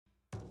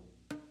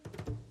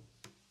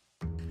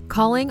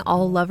Calling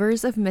all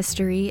lovers of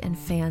mystery and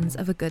fans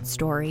of a good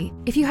story.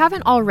 If you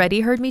haven't already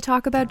heard me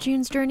talk about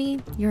June's Journey,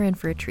 you're in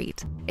for a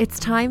treat. It's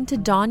time to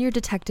don your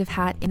detective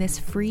hat in this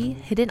free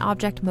hidden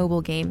object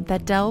mobile game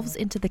that delves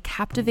into the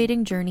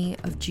captivating journey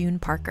of June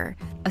Parker,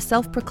 a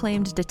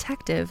self-proclaimed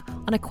detective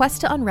on a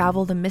quest to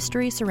unravel the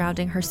mystery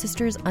surrounding her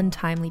sister's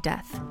untimely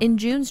death. In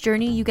June's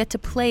Journey, you get to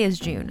play as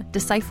June,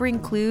 deciphering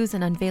clues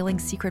and unveiling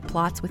secret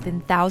plots within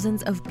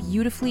thousands of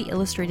beautifully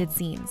illustrated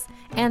scenes.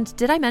 And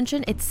did I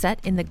mention it's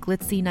set in the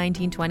glitzy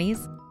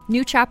 1920s?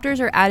 New chapters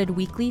are added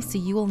weekly, so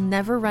you will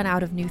never run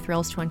out of new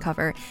thrills to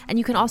uncover, and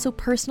you can also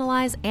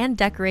personalize and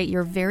decorate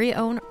your very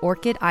own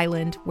Orchid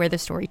Island where the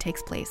story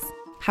takes place.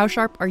 How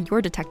sharp are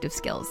your detective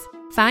skills?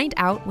 Find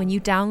out when you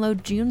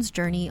download June's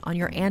Journey on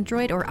your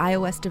Android or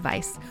iOS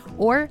device,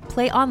 or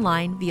play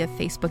online via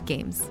Facebook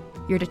Games.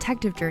 Your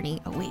detective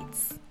journey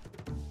awaits.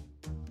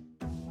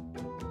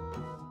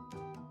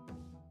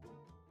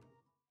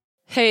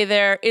 Hey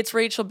there, it's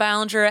Rachel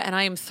Ballinger, and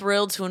I am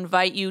thrilled to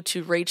invite you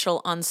to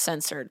Rachel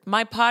Uncensored,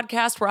 my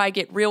podcast where I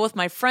get real with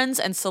my friends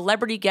and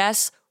celebrity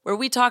guests, where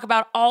we talk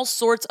about all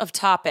sorts of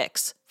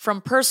topics. From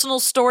personal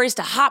stories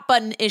to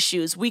hot-button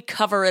issues, we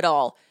cover it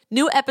all.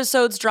 New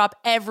episodes drop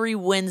every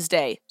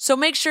Wednesday, so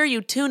make sure you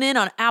tune in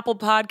on Apple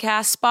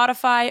Podcasts,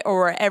 Spotify,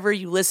 or wherever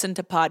you listen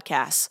to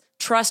podcasts.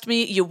 Trust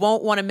me, you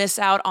won't want to miss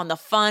out on the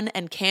fun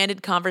and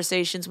candid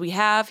conversations we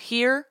have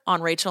here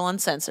on Rachel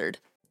Uncensored.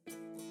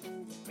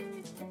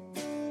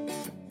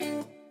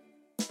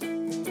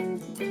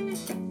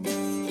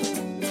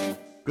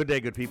 Good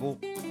day, good people.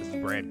 This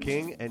is Brad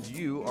King, and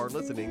you are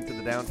listening to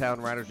the Downtown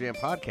Writers Jam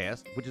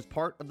podcast, which is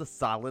part of the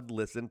Solid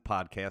Listen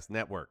podcast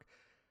network.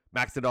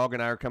 Max the Dog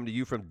and I are coming to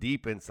you from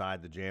deep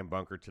inside the Jam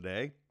bunker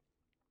today.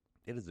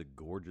 It is a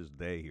gorgeous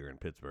day here in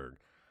Pittsburgh.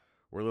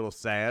 We're a little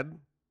sad.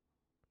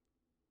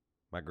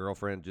 My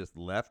girlfriend just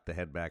left to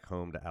head back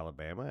home to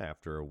Alabama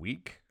after a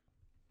week.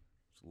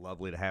 It's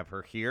lovely to have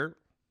her here.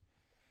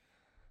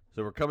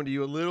 So we're coming to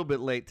you a little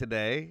bit late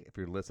today, if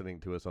you're listening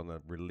to us on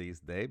the release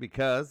day,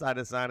 because I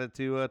decided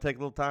to take a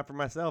little time for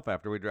myself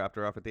after we dropped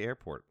her off at the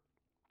airport.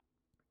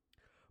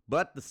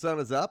 But the sun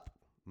is up.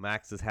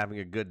 Max is having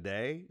a good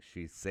day.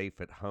 She's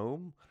safe at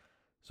home.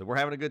 So we're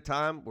having a good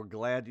time. We're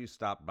glad you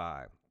stopped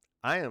by.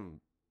 I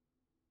am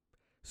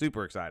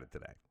super excited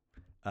today.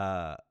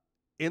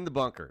 In the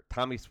bunker,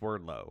 Tommy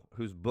Swerdlow,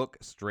 whose book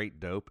Straight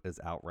Dope is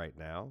out right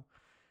now.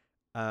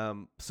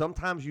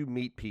 Sometimes you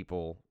meet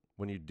people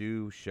when you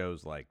do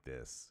shows like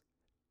this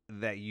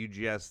that you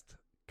just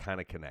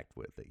kind of connect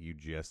with, that you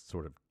just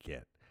sort of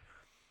get.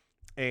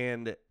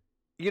 And,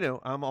 you know,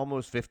 I'm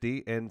almost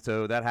 50, and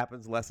so that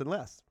happens less and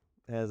less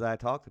as I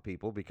talk to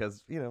people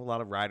because, you know, a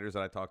lot of writers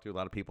that I talk to, a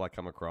lot of people I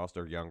come across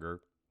are younger.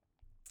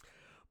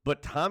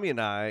 But Tommy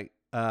and I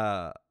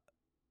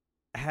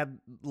had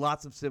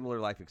lots of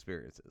similar life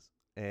experiences.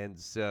 And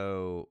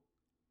so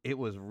it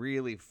was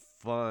really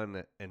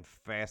fun and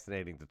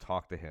fascinating to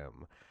talk to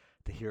him,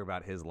 to hear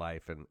about his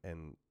life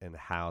and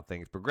how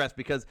things progressed.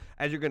 Because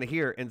as you're going to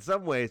hear, in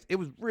some ways, it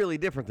was really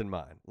different than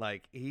mine.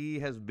 Like,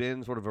 he has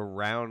been sort of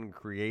around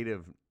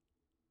creative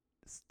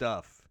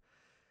stuff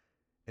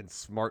and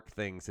smart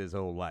things his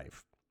whole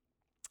life.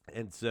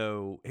 And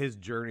so his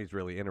journey is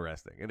really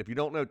interesting. And if you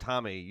don't know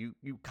Tommy,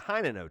 you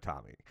kind of know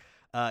Tommy.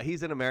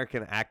 He's an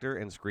American actor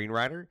and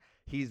screenwriter.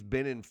 He's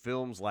been in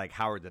films like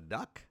Howard the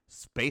Duck,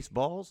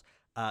 Spaceballs.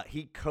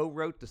 He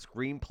co-wrote the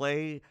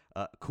screenplay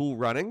Cool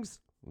Runnings.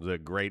 It was a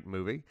great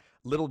movie.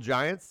 Little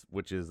Giants,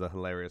 which is a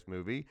hilarious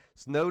movie.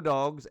 Snow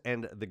Dogs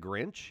and The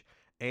Grinch.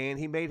 And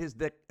he made his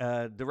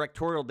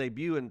directorial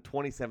debut in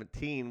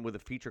 2017 with a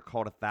feature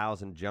called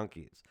 1,000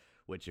 Junkies,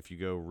 which if you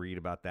go read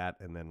about that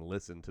and then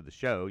listen to the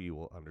show, you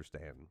will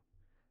understand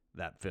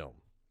that film.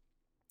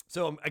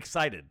 So I'm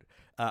excited.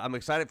 I'm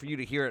excited for you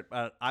to hear it.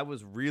 I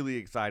was really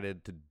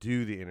excited to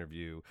do the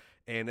interview.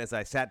 And as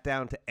I sat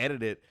down to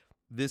edit it,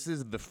 this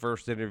is the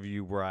first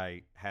interview where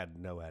I had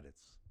no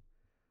edits.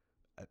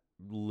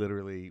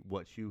 Literally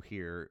what you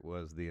hear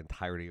was the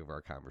entirety of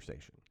our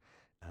conversation.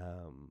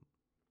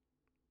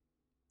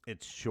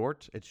 It's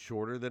short. It's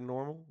shorter than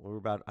normal.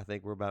 I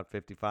think we're about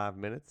 55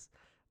 minutes.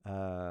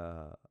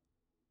 But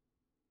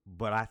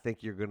I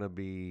think you're going to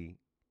be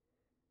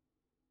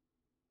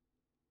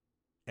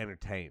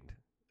entertained.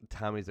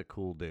 Tommy's a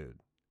cool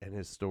dude, and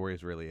his story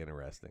is really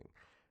interesting.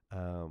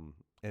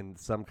 And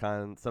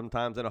sometimes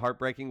in a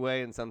heartbreaking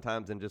way, and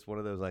sometimes in just one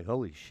of those like,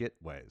 holy shit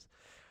ways.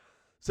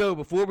 So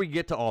before we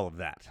get to all of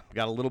that, we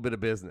got a little bit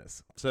of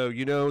business. So,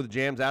 you know, the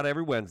Jam's out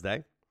every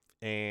Wednesday,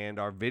 and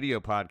our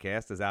video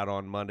podcast is out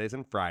on Mondays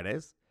and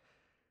Fridays.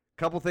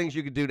 Couple things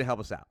you could do to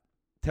help us out.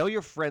 Tell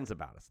your friends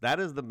about us.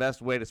 That is the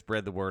best way to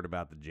spread the word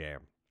about the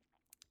Jam.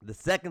 The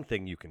second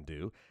thing you can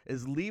do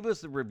is leave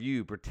us a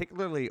review,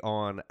 particularly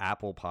on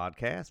Apple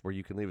Podcasts, where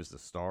you can leave us a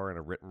star and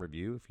a written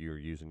review if you're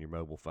using your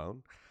mobile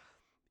phone.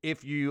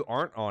 If you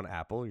aren't on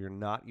Apple, you're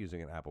not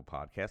using an Apple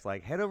podcast,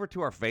 like head over to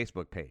our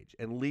Facebook page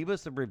and leave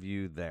us a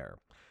review there.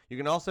 You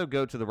can also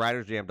go to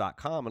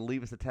thewritersjam.com and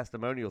leave us a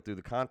testimonial through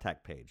the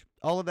contact page.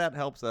 All of that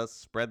helps us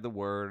spread the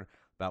word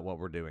about what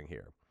we're doing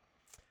here.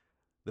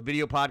 The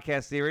video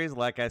podcast series,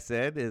 like I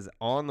said, is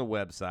on the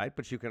website,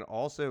 but you can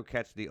also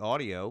catch the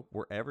audio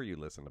wherever you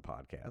listen to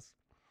podcasts.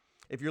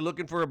 If you're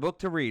looking for a book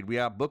to read, we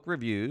have book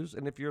reviews.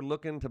 And if you're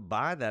looking to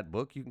buy that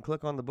book, you can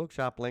click on the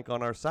bookshop link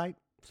on our site,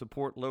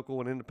 support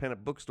local and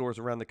independent bookstores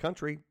around the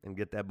country, and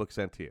get that book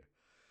sent to you.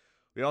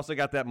 We also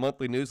got that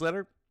monthly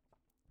newsletter.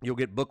 You'll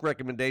get book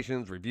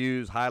recommendations,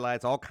 reviews,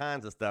 highlights, all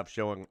kinds of stuff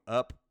showing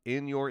up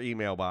in your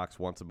email box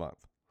once a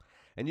month.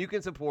 And you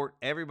can support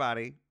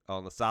everybody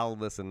on the Solid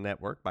Listen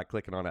Network by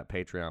clicking on that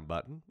Patreon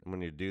button. And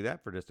when you do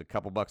that for just a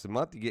couple bucks a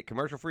month, you get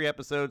commercial-free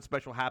episodes,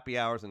 special happy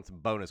hours, and some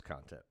bonus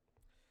content.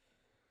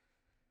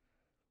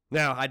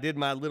 Now, I did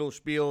my little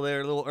spiel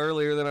there a little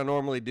earlier than I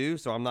normally do,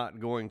 so I'm not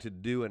going to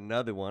do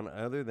another one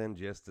other than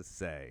just to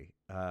say,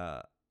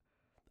 I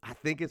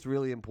think it's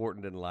really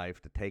important in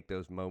life to take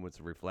those moments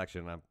of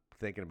reflection. I'm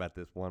thinking about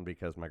this one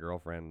because my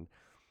girlfriend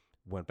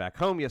went back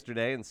home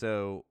yesterday, and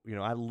so,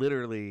 I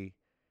literally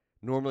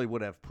normally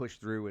would have pushed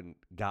through and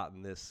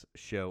gotten this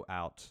show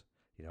out.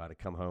 I'd have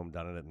come home,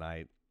 done it at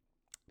night.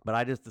 But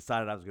I just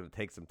decided I was going to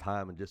take some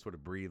time and just sort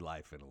of breathe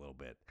life in a little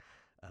bit.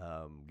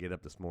 Get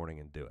up this morning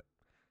and do it.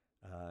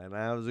 And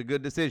that was a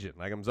good decision.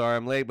 I'm sorry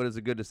I'm late, but it's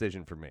a good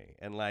decision for me.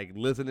 And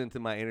listening to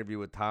my interview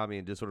with Tommy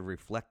and just sort of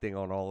reflecting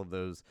on all of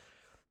those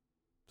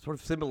sort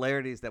of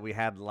similarities that we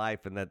had in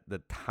life and that the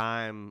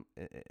time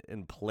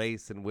and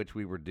place in which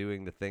we were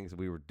doing the things that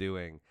we were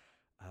doing.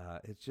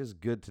 It's just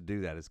good to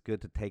do that. It's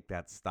good to take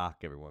that stock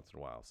every once in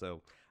a while.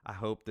 So I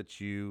hope that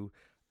you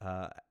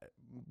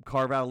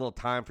carve out a little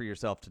time for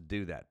yourself to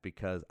do that,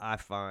 because I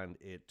find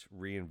it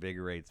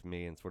reinvigorates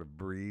me and sort of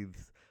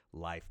breathes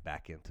life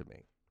back into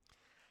me.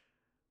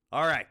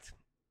 All right.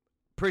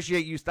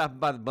 Appreciate you stopping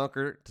by the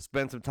bunker to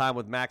spend some time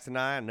with Max and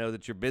I. I know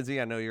that you're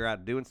busy. I know you're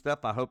out doing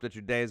stuff. I hope that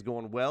your day is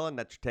going well and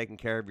that you're taking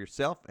care of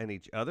yourself and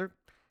each other.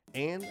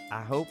 And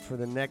I hope for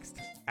the next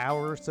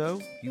hour or so,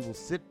 you will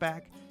sit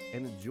back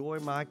and enjoy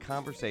my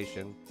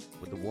conversation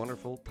with the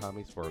wonderful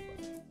Tommy Swerdlow.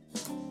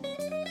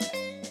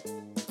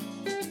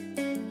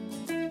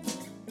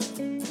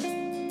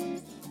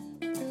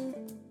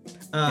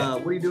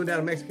 What are you doing down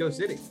in Mexico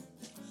City?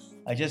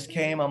 I just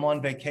came. I'm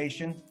on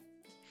vacation.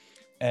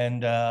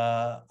 And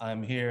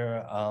I'm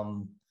here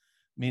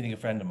meeting a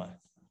friend of mine.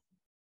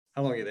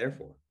 How long are you there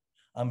for?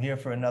 I'm here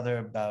for another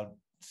about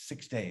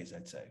 6 days,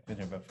 I'd say. Been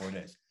here about 4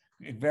 days.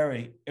 Have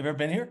you ever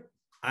been here?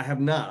 I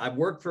have not. I've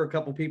worked for a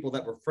couple people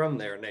that were from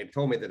there, and they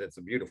told me that it's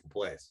a beautiful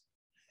place.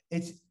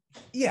 It's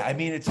got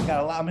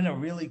a lot. I'm in a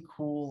really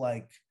cool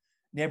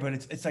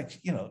neighborhood. It's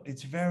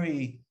it's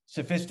very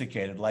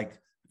sophisticated.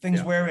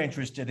 Things we're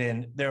interested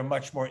in, they're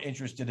much more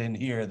interested in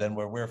here than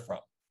where we're from.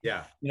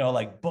 Yeah.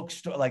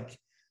 Bookstore,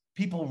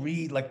 people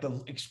read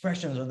the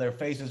expressions on their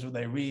faces when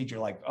they read. You're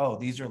like, oh,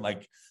 these are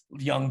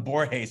young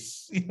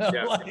Borges,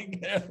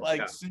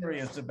 they're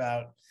serious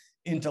about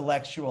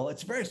intellectual.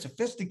 It's very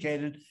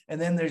sophisticated. And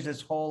then there's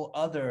this whole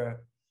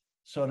other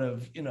sort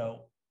of,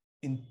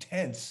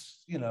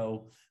 intense,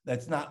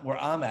 that's not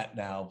where I'm at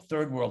now,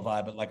 third world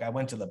vibe. But I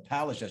went to the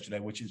Palace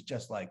yesterday, which is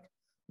just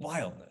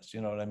wildness.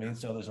 You know what I mean?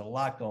 So there's a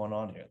lot going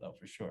on here though,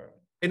 for sure.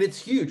 And it's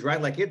huge, right?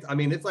 It's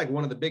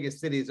one of the biggest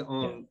cities in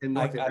North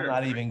America. I'm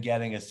not even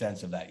getting a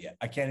sense of that yet.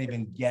 I can't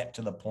even get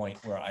to the point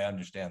where I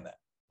understand that.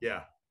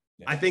 Yeah.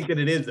 I think that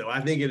it is, though. I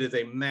think it is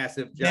a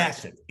massive.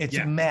 Massive. It's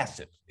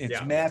massive.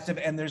 It's massive.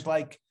 And there's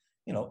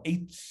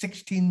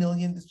 16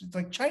 million. It's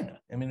like China.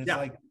 I mean, it's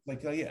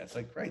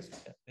it's crazy.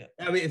 Yeah.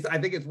 I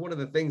think it's one of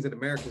the things that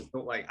Americans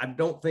don't like. I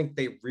don't think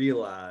they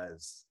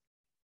realize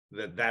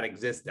that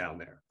exists down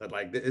there, that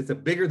it's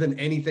bigger than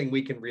anything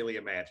we can really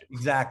imagine.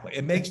 Exactly.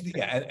 It makes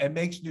it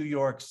makes New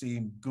York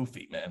seem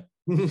goofy, man.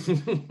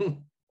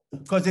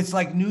 Because it's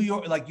like New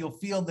York, you'll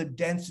feel the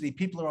density.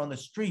 People are on the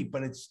street,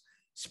 but it's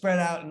spread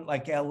out in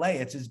LA.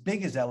 It's as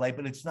big as LA,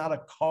 but it's not a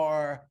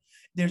car.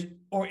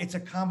 It's a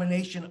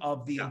combination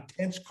of the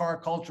intense car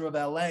culture of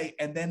LA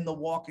and then the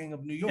walking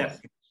of New York. Yes.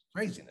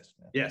 Craziness,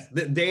 man. Yes.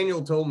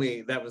 Daniel told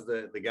me, that was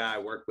the guy I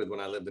worked with when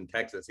I lived in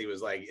Texas. He was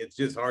like, it's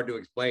just hard to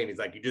explain. He's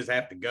like, you just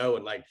have to go.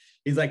 And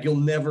he's like, you'll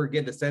never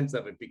get a sense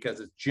of it because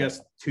it's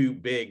just too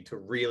big to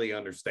really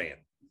understand.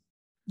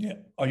 Yeah.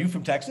 Are you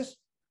from Texas?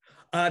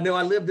 No,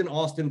 I lived in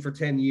Austin for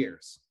 10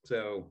 years.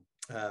 So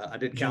I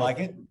did. Did you like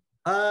it?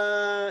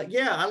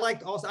 Yeah, I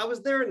liked Austin. I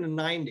was there in the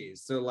 90s.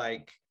 So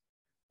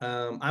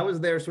I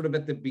was there sort of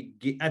at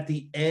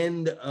the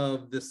end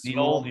of the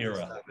old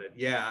era. Of it.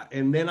 Yeah.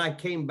 And then I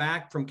came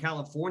back from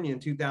California in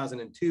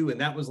 2002. And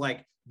that was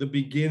the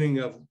beginning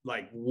of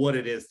what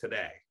it is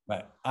today.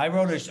 Right. I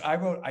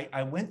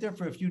went there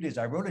for a few days.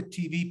 I wrote a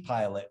TV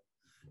pilot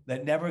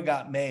that never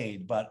got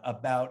made, but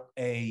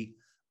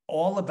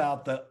all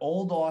about the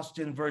old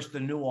Austin versus the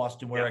new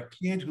Austin, where a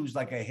kid who's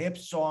a hip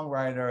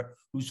songwriter,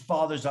 whose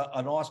father's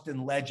an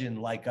Austin legend,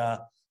 like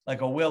a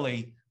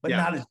Willie, but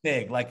not as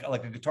big, like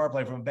a guitar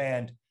player from a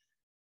band.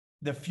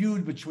 The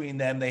feud between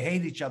them, they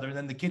hate each other, and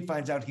then the kid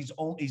finds out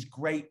he's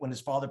great when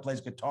his father plays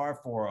guitar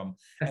for him,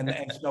 and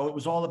so it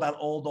was all about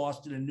old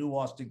Austin and new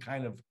Austin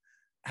kind of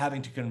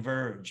having to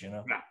converge,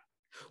 Yeah.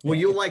 Well,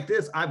 you'll like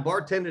this. I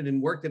bartended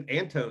and worked at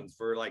Antone's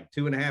for like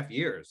 2.5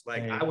 years.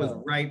 Like I was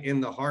right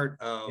in the heart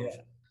of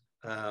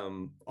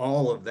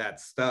all of that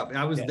stuff.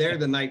 I was there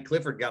the night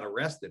Clifford got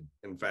arrested,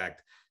 in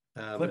fact.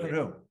 Clifford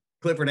who?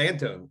 Clifford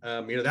Antone.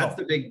 That's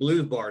the big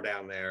blues bar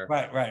down there.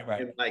 Right.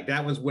 And like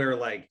that was where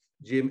like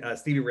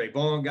Stevie Ray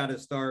Vaughan got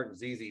his start, and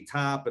ZZ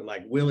Top, and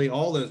like Willie,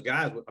 all those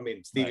guys. I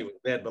mean, Stevie was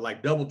dead, but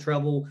like Double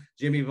Trouble,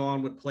 Jimmy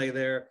Vaughan would play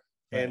there.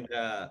 And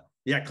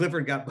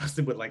Clifford got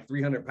busted with like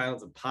 300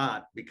 pounds of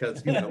pot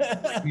because,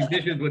 like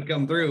musicians would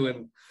come through.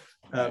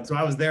 And so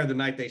I was there the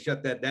night they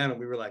shut that down, and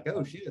we were like,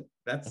 oh shit,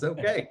 that's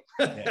okay.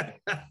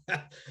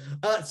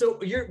 So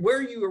where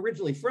are you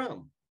originally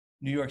from?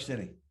 New York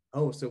City.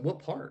 Oh, so what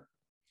part?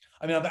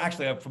 I mean,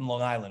 I'm from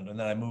Long Island, and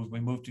then we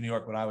moved to New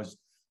York when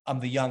I'm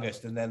the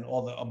youngest, and then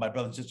all my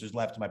brothers and sisters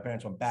left, and my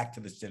parents went back to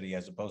the city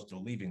as opposed to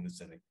leaving the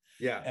city.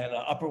 Yeah. And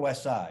Upper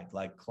West Side,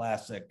 like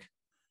classic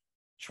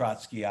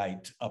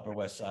Trotskyite Upper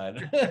West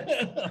Side,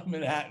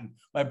 Manhattan.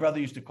 My brother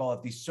used to call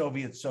it the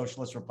Soviet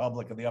Socialist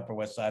Republic of the Upper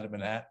West Side of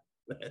Manhattan.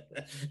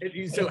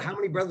 So how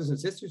many brothers and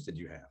sisters did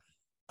you have?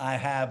 I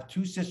have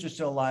 2 sisters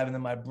still alive, and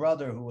then my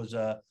brother, who was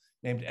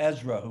named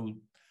Ezra, who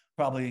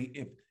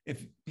probably,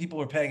 if people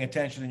were paying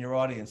attention in your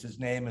audience, his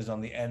name is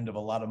on the end of a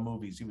lot of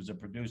movies. He was a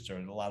producer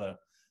and a lot of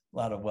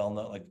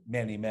well-known, like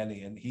many,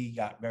 and he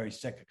got very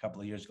sick a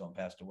couple of years ago and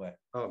passed away.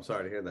 Oh, I'm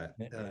sorry to hear that.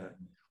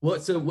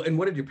 What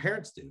did your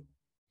parents do?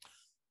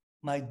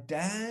 My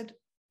dad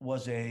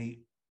was he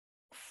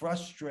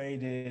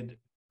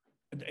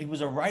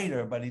was a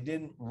writer, but he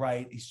didn't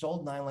write. He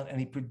sold nylon, and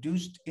he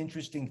produced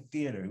interesting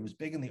theater. He was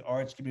big in the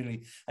arts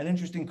community, and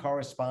interesting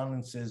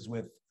correspondences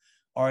with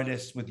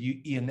artists, with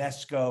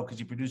UNESCO, because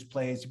he produced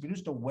plays. He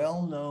produced a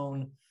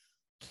well-known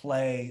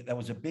play that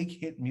was a big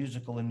hit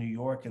musical in New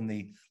York in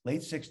the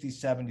late 60s,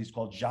 70s,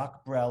 called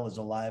Jacques Brel is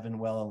Alive and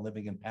Well and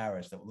Living in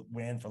Paris, that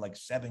ran for like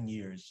 7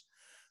 years.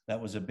 That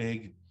was a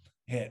big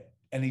hit.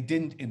 And he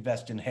didn't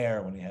invest in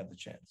hair when he had the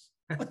chance.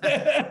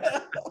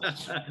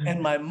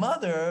 And my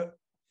mother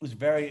was a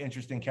very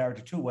interesting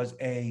character too, was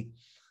a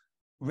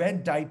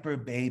red diaper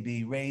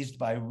baby raised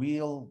by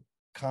real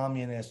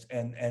communists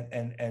and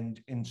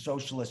in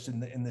socialists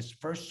in this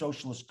first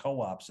socialist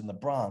co-ops in the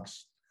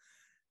Bronx,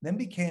 then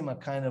became a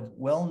kind of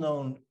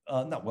well-known,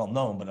 not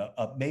well-known, but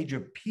a major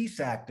peace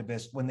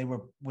activist when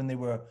they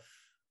were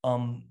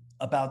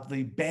about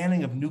the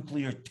banning of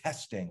nuclear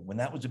testing, when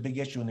that was a big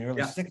issue in the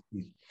early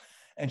 60s.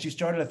 And she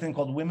started a thing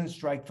called Women's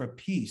Strike for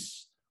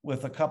Peace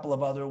with a couple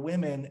of other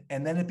women.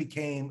 And then it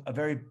became a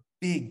very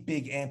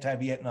big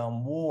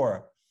anti-Vietnam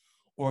War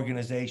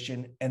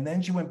organization. And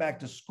then she went back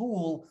to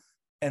school,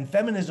 and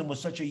feminism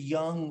was such a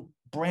young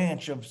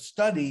branch of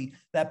study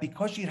that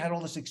because she had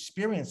all this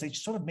experience, they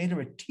sort of made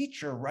her a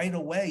teacher right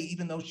away,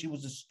 even though she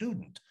was a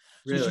student.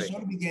 So she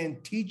sort of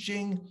began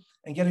teaching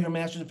and getting her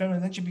master's in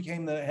feminism. And then she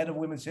became the head of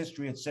women's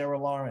history at Sarah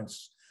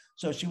Lawrence.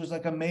 So she was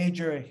like a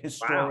major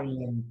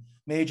historian,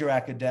 major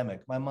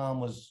academic. My mom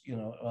was,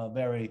 a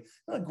very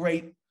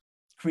great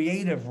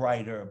creative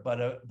writer,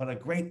 but a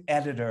great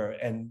editor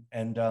and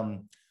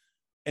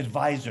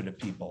advisor to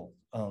people.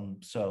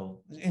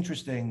 So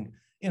interesting,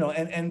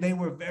 and they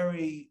were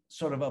very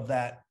sort of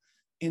that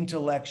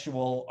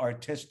intellectual,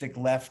 artistic,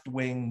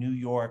 left-wing New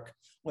York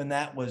when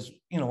that was,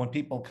 when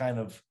people kind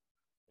of,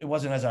 it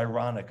wasn't as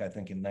ironic, I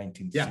think, in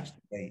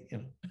 1968.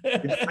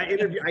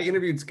 I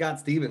interviewed Scott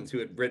Stevens, who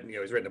had written,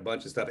 he's written a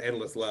bunch of stuff,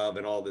 Endless Love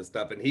and all this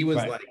stuff. And he was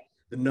like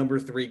the number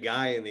 3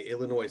 guy in the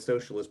Illinois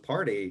Socialist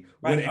Party.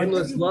 When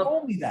Endless Love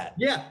told me that.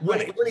 Yeah.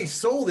 When he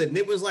sold it. And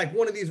it was like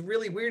one of these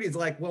really weird, he's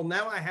like, well,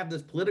 now I have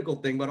this political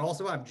thing, but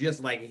also I've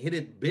just like hit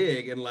it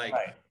big. And like,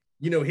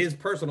 his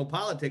personal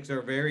politics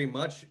are very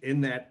much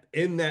in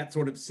that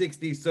sort of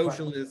 60s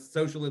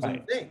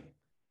socialism thing.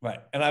 Right.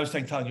 And I was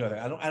telling you,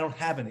 I don't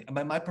have any.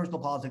 My personal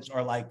politics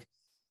are like,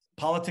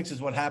 politics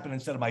is what happened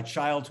instead of my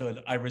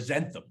childhood. I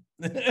resent them.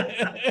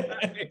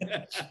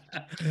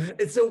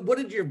 And so what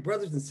did your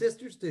brothers and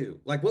sisters do?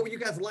 Like, what were you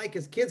guys like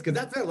as kids? Because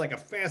that sounds like a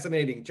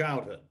fascinating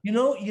childhood.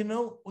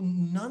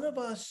 None of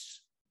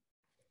us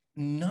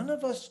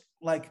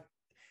like,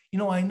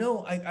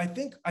 I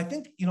think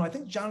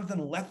Jonathan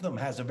Lethem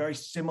has a very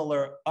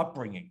similar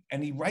upbringing,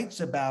 and he writes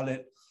about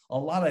it a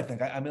lot, I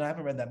think. I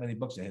haven't read that many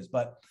books of his,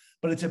 but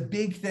it's a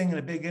big thing and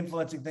a big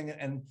influencing thing.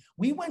 And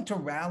we went to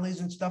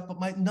rallies and stuff, but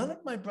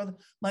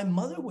my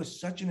mother was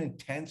such an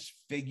intense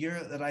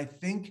figure that I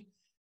think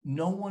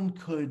no one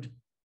could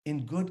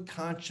in good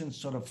conscience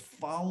sort of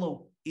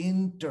follow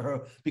into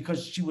her,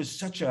 because she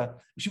was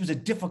a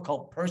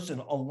difficult person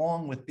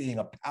along with being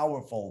a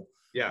powerful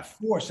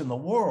force in the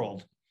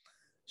world.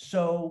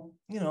 So,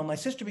 my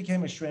sister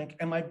became a shrink,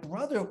 and my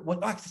brother,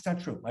 that's not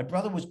true. My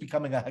brother was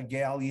becoming a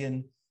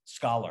Hegelian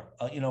scholar,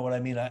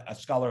 a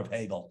scholar of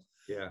Hegel.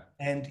 Yeah.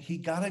 And he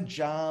got a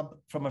job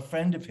from a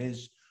friend of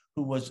his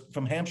who was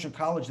from Hampshire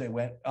College. They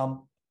went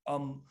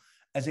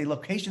as a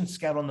location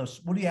scout on the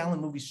Woody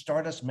Allen movie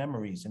Stardust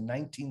Memories in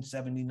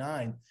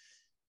 1979.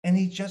 And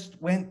he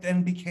just went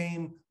and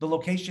became the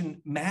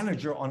location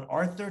manager on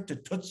Arthur to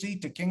Tootsie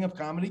to King of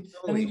Comedy.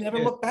 And he never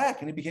looked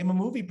back. And he became a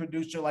movie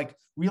producer, like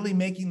really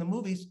making the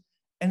movies.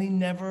 And he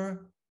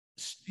never,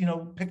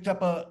 picked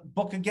up a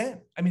book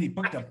again. I mean, he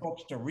picked up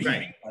books to read,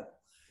 right. But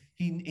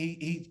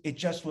it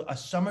just was a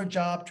summer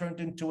job turned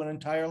into an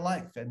entire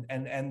life.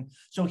 And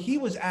so he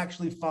was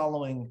actually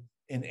following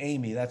in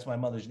Amy, that's my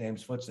mother's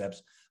name's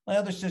footsteps. My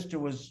other sister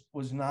was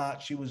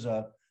not, she was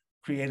a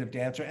creative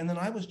dancer. And then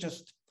I was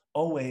just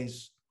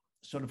always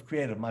sort of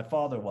creative. My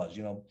father was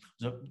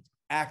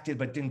acted,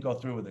 but didn't go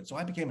through with it. So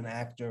I became an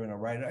actor and a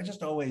writer.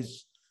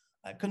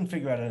 I couldn't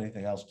figure out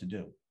anything else to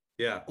do.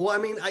 Yeah. Well, I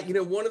mean,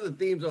 one of the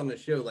themes on the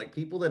show, like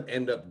people that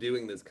end up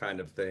doing this kind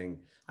of thing,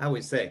 I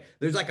always say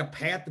there's like a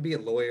path to be a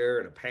lawyer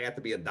and a path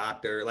to be a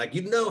doctor. Like,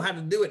 you know how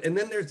to do it. And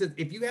then there's this,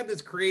 if you have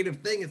this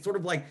creative thing, it's sort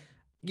of like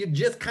you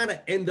just kind of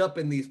end up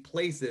in these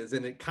places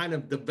and it kind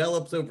of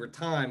develops over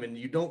time and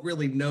you don't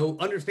really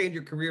understand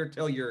your career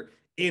till you're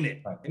in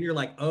it. Right. And you're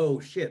like, oh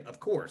shit, of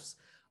course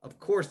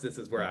this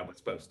is where I was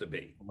supposed to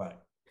be. Right.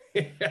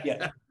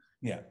 Yeah.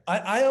 Yeah.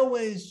 I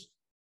always,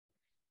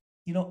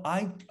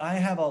 I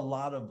have a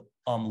lot of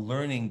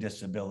learning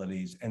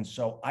disabilities. And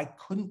so I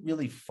couldn't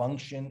really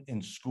function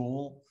in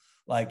school,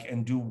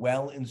 and do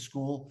well in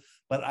school,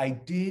 but I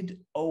did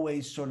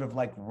always sort of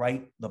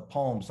write the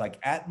poems. Like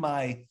at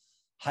my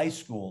high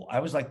school, I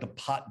was like the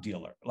pot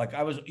dealer. Like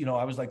I was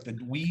like the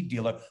weed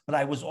dealer, but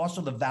I was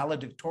also the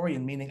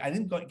valedictorian, meaning I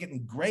didn't get any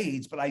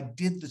grades, but I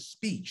did the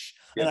speech.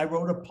 Yeah. And I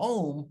wrote a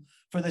poem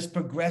for this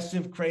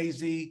progressive,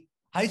 crazy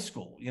high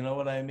school. You know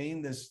what I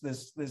mean? This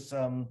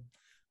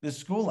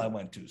school I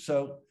went to.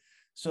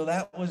 So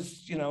that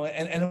was, and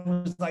it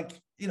was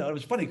it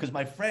was funny because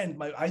my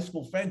high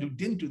school friend who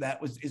didn't do that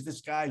is this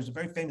guy who's a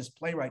very famous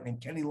playwright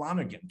named Kenneth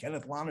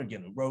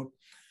Lonergan, who wrote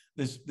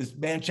this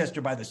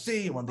Manchester by the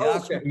Sea and won the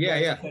Oscar.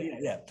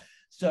 Yeah.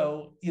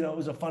 So, it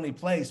was a funny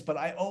place, but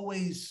I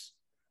was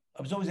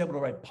always able to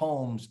write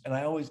poems, and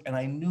I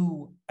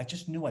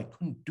just knew I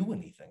couldn't do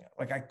anything.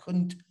 I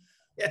couldn't,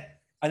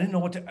 I didn't know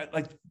what to,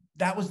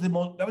 that was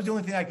the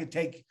only thing I could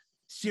take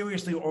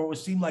seriously, or it would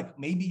seem like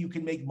maybe you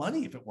can make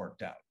money if it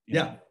worked out. You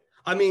know?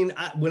 I mean,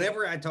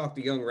 whenever I talk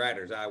to young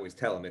writers, I always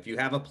tell them, if you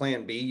have a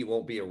plan B, you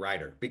won't be a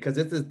writer, because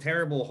it's a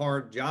terrible,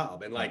 hard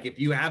job. And if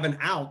you have an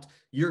out,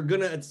 you're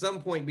going to at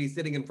some point be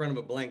sitting in front of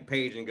a blank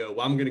page and go,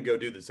 well, I'm going to go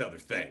do this other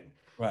thing.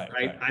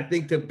 Right. I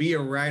think to be a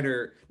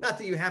writer, not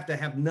that you have to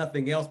have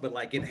nothing else, but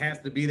it has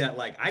to be that,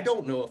 I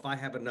don't know if I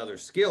have another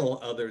skill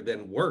other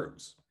than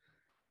words.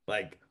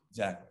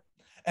 Exactly.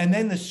 And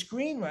then the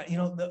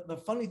screenwriting, the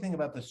funny thing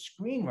about the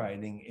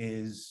screenwriting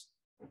is,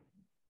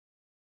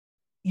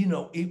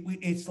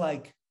 it's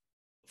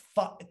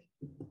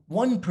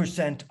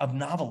 1% of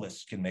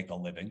novelists can make a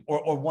living,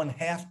 or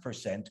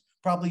 0.5%,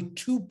 probably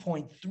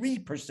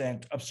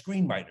 2.3% of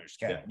screenwriters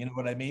can. Yeah. You know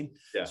what I mean?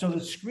 Yeah. So the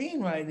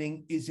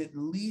screenwriting is at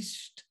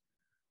least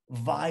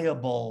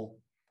viable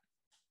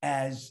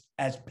as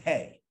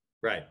pay.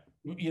 Right.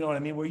 You know what I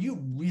mean? Where you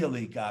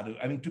really got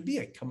to,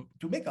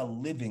 to make a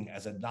living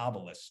as a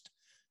novelist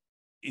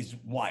is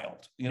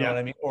wild. You know what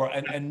I mean?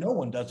 And no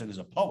one does it as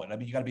a poet.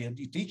 You got to be a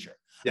teacher.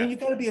 Yeah. You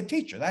got to be a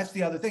teacher. That's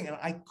the other thing. And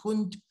I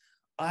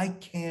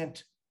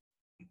can't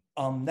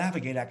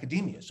navigate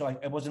academia. So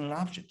it wasn't an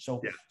option.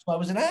 So I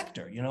was an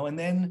actor, and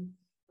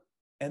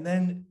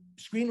then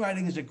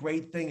screenwriting is a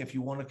great thing if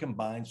you want to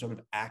combine sort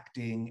of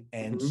acting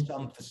and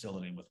some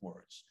facility with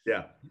words.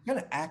 Yeah.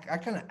 I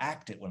kind of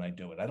act it when I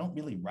do it. I don't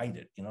really write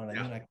it. You know what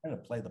I mean? I kind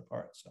of play the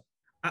part. So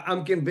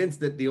I'm convinced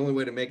that the only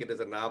way to make it as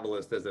a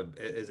novelist is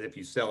if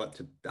you sell it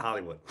to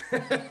Hollywood.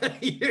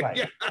 You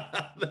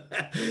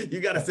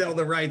got to sell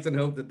the rights and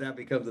hope that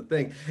becomes a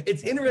thing.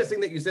 It's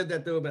interesting that you said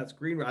that, though, about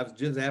screenwriting. I was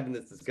just having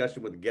this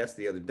discussion with a guest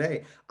the other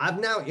day.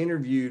 I've now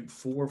interviewed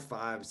 4,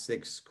 5,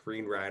 6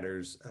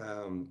 screenwriters.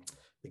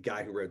 The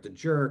guy who wrote The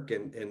Jerk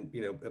and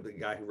the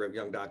guy who wrote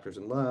Young Doctors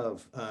in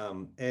Love.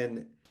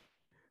 And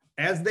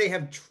as they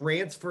have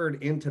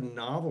transferred into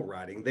novel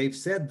writing, they've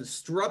said the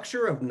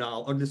structure of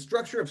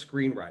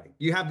screenwriting,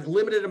 you have a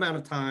limited amount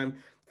of time.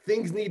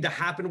 Things need to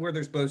happen where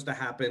they're supposed to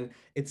happen.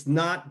 It's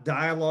not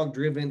dialogue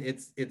driven.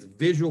 It's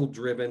visual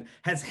driven,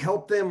 has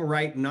helped them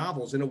write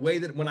novels in a way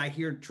that when I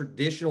hear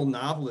traditional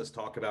novelists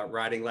talk about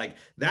writing,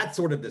 that's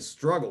sort of the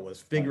struggle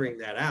is figuring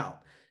that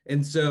out.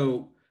 And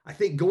so I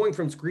think going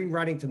from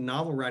screenwriting to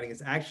novel writing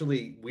is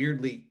actually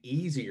weirdly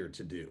easier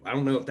to do. I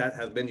don't know if that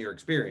has been your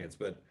experience,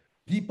 but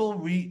people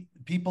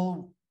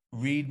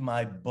read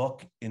my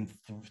book in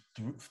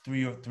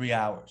 3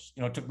 hours.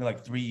 It took me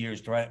 3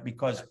 years to write,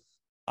 because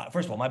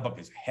first of all, my book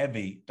is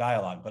heavy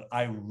dialogue, but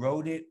I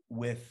wrote it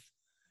with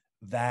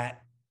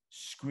that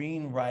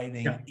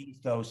screenwriting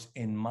ethos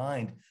in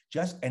mind,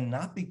 and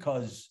not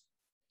because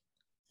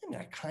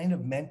I kind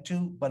of meant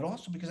to, but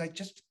also because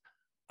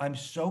I'm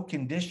so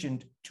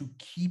conditioned to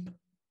keep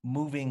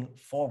moving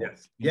forward.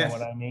 Yes. You know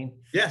what I mean?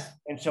 Yes.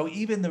 And so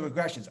even the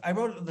regressions, I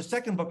wrote the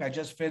second book I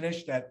just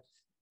finished that,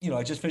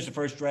 I just finished the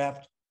first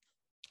draft.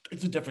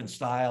 It's a different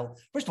style.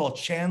 First of all,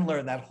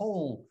 Chandler, that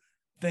whole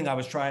thing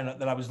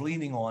that I was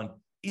leaning on,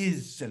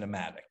 is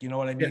cinematic. You know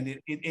what I mean?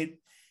 Yeah.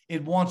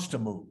 It wants to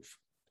move.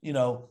 You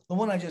know, the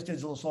one I just did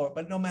is a little slower,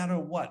 but no matter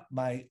what,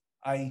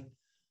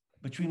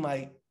 between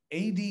my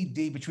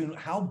ADD, between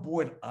how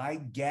bored I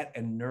get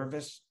and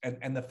nervous,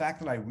 and the fact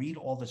that I read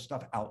all this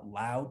stuff out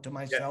loud to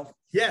myself.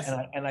 Yes.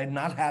 And I'm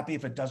not happy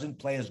if it doesn't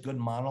play as good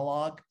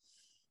monologue.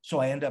 So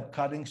I end up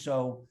cutting.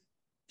 So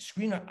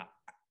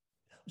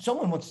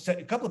someone once said,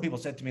 a couple of people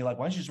said to me, like,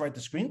 why don't you just write the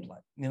screenplay?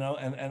 You know,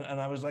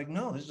 and I was like,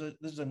 no, this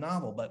is a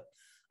novel, but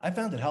I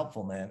found it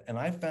helpful, man. And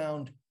I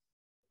found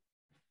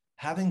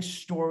having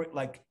story,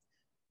 like,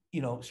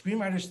 you know,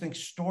 screenwriters think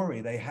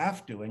story, they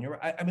have to. And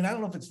I mean, I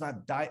don't know if it's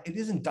not, it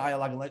isn't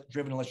dialogue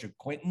driven unless you're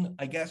Quentin,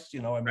 I guess,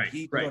 you know, I mean,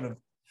 he sort of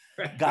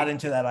got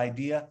into that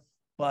idea,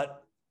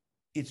 but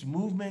it's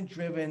movement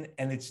driven,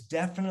 and it's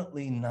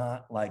definitely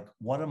not like,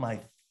 what am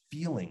I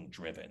feeling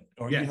driven,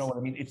 or you know what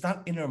I mean? It's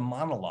not inner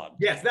monologue.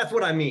 Yes, that's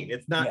what I mean.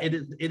 It's not,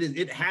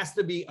 it has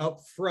to be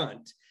up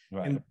front.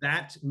 Right. And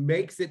that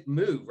makes it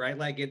move, right?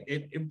 Like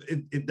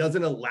it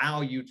doesn't allow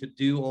you to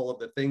do all of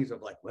the things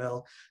of like,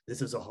 well,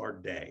 this is a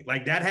hard day.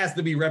 Like that has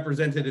to be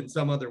represented in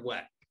some other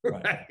way.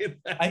 Right?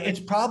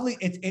 It's probably,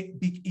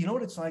 you know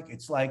what it's like?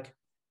 It's like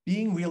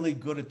being really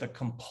good at the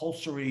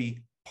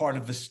compulsory part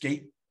of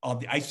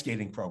the ice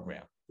skating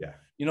program. Yeah.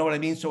 You know what I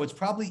mean? So it's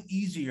probably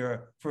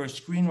easier for a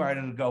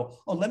screenwriter to go,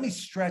 oh, let me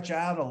stretch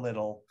out a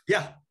little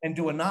and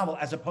do a novel,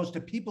 as opposed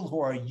to people who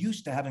are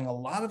used to having a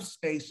lot of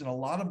space and a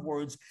lot of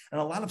words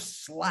and a lot of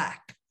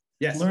slack,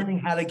 learning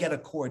how to get a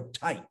chord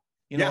tight.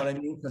 You know what I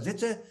mean? Because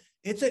it's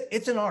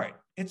an art.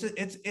 It's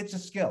a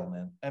skill,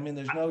 man. I mean,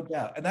 there's no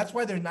doubt. And that's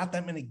why there's not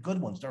that many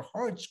good ones. They're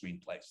hard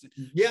screenplays,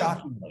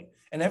 shockingly.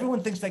 And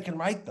everyone thinks they can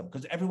write them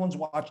because everyone's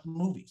watched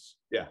movies.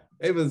 Yeah.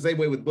 It was the same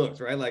way with books,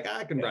 right? Like,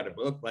 I can write a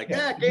book. Like,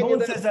 no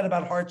one says that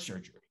about heart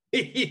surgery.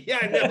 Yeah,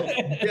 I know.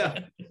 Yeah.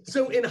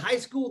 So in high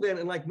school then,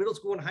 in like middle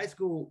school and high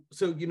school,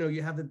 so, you know,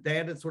 you have the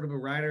dad that's sort of a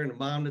writer and a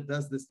mom that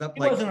does this stuff.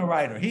 He wasn't a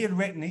writer. He had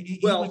written, he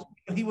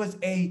was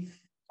a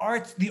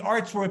arts, the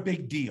arts were a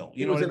big deal.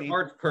 You know what I mean?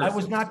 Arts person. I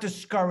was not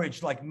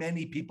discouraged like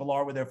many people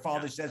are, where their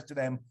father says to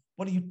them,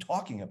 what are you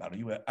talking about? Are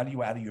you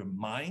out of your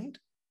mind?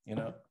 You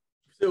know?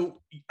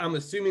 So I'm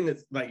assuming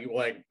that I don't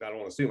want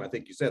to assume, I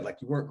think you said like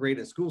you weren't great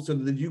in school. So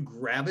did you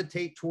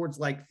gravitate towards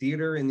like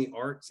theater and the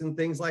arts and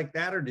things like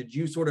that? Or did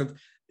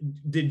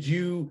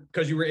you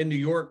because you were in New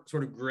York,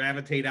 sort of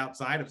gravitate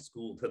outside of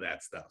school to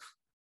that stuff?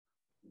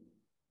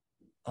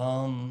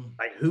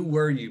 Like, who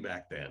were you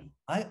back then?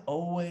 I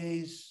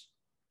always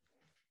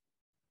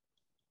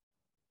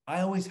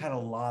had a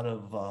lot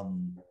of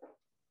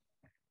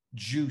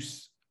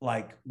juice,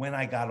 like when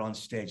I got on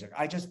stage. Like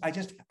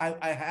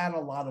I had a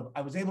lot of,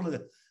 I was able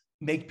to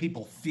make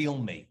people feel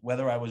me,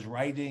 whether I was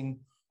writing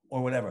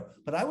or whatever.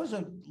 But I was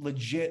a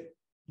legit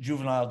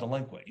juvenile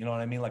delinquent, you know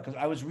what I mean? Like, 'cause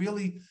I was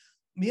really,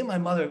 me and my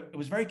mother, it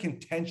was very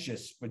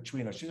contentious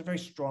between us. She's a very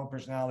strong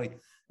personality.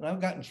 And I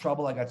got in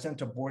trouble. I got sent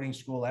to boarding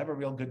school. I have a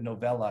real good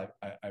novella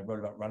I wrote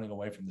about running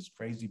away from this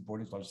crazy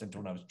boarding school I was sent to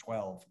when I was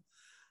 12.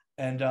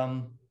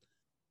 And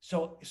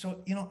so,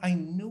 you know, I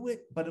knew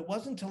it, but it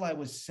wasn't until I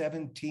was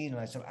 17 and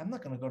I said, I'm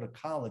not going to go to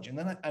college. And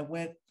then I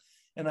went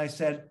and I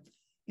said,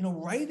 you know,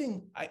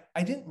 writing,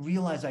 I didn't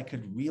realize I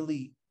could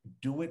really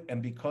do it.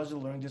 And because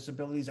of learning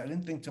disabilities, I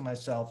didn't think to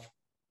myself,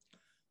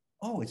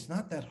 oh, it's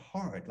not that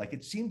hard. Like,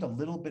 it seemed a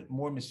little bit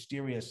more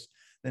mysterious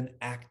than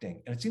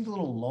acting. And it seemed a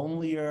little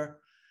lonelier.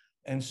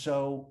 And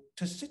so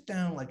to sit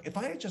down, like if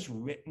I had just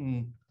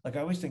written, like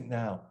I always think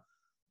now,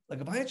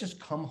 like if I had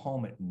just come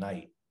home at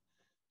night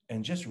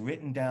and just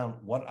written down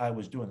what I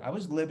was doing. I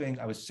was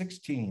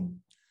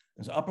 16. It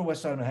was Upper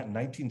West Side of Manhattan,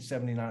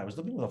 1979. I was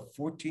living with a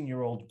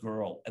 14-year-old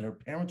girl, and her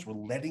parents were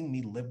letting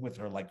me live with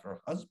her like her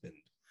husband.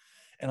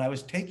 And I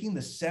was taking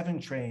the 7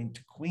 train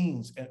to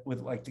Queens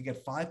with like to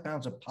get 5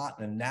 pounds of pot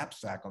in a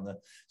knapsack on the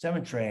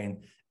 7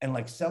 train, and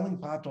like selling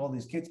pot to all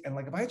these kids. And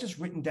like, if I had just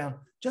written down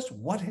just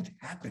what had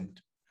happened,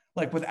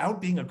 like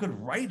without being a good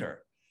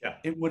writer,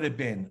 it would have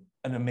been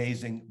an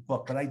amazing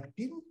book. But I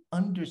didn't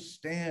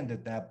understand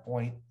at that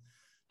point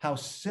how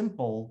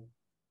simple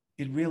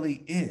it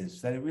really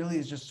is, that it really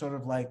is just sort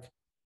of like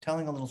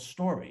telling a little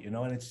story, you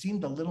know, and it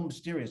seemed a little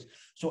mysterious.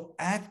 So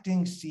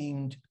acting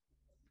seemed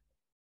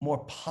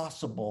more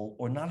possible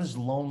or not as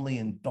lonely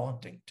and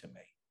daunting to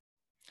me.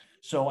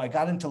 So I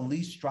got into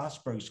Lee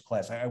Strasberg's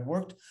class.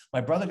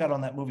 My brother got on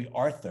that movie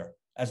Arthur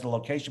as the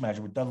location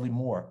manager with Dudley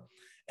Moore.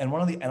 And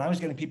I was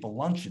getting people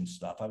lunch and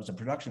stuff. I was a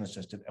production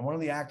assistant. And one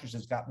of the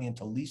actresses got me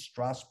into Lee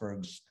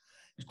Strasberg's,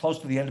 he was close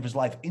to the end of his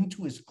life,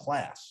 into his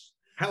class.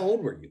 How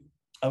old were you?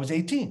 I was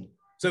 18.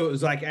 So it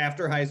was like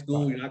after high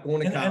school, you're not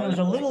going to college. And it was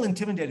a little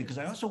intimidating because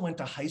I also went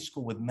to high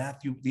school with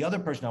Matthew, the other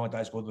person I went to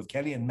high school with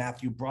Kenny and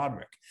Matthew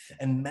Broderick.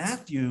 And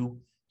Matthew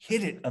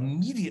hit it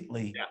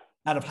immediately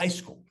out of high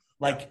school.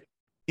 Like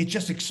it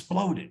just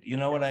exploded, you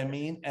know what I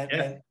mean?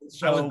 And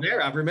so I was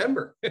there, I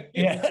remember.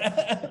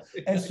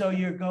 And so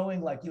you're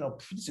going like, you know,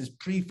 this is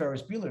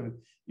pre-Ferris Bueller.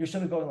 You're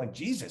sort of going like,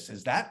 Jesus,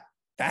 is that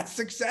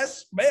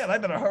success? Man, I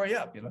better hurry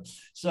up, you know?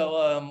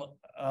 So,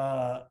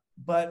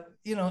 but,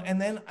 you know, and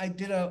then I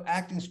did a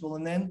acting school,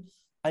 and then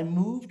I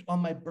moved on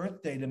my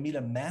birthday to meet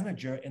a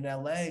manager in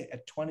LA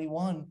at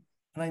 21,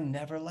 and I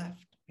never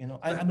left. You know,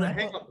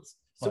 hang on.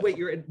 So wait,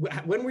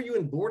 when were you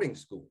in boarding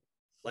school?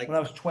 Like when I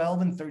was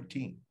 12 and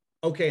 13.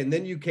 Okay, and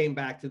then you came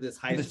back to this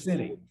high school. The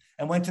city,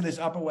 and went to this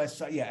Upper West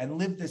Side, and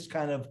lived this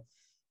kind of,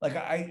 like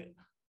I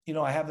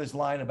have this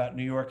line about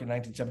New York in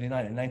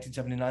 1979. In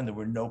 1979, there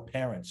were no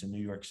parents in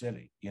New York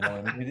City. You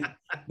know, I mean,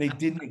 they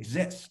didn't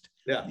exist.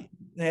 Yeah,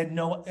 they had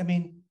no. I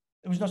mean,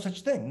 there was no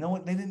such thing. No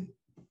one. They didn't.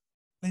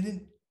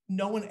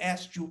 No one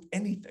asked you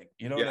anything.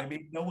 You know what I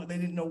mean? No, they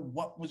didn't know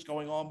what was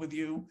going on with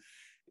you.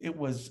 It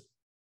was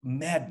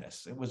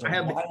madness. It was a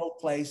wild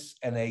place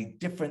and a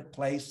different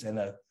place, and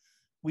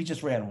we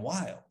just ran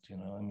wild. You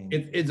know, I mean,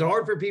 it's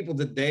hard for people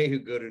today who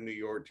go to New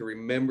York to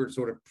remember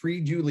sort of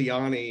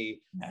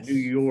pre-Giuliani New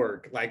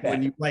York. Like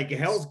when you like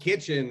Hell's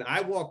Kitchen, I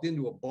walked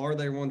into a bar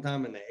there one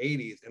time in the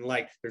 80s, and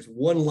like there's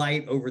one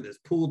light over this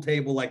pool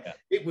table. Like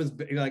it was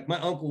like my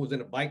uncle was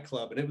in a bike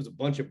club, and it was a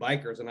bunch of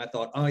bikers, and I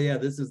thought, oh yeah,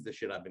 this is the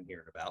shit I've been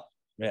hearing about.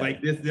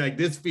 Like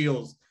this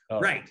feels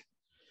right.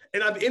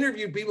 And I've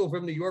interviewed people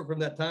from New York from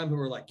that time who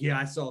were like, yeah,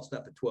 I saw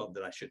stuff at 12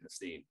 that I shouldn't have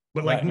seen,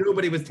 but like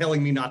nobody was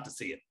telling me not to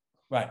see it.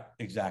 Right,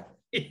 exactly.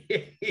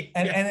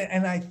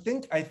 and I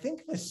think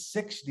the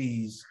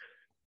 60s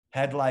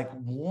had like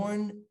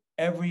worn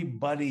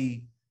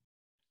everybody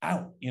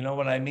out. You know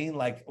what I mean?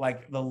 Like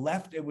the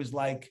left, it was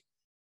like,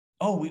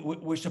 oh,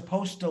 we're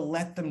supposed to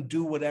let them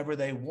do whatever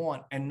they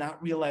want, and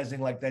not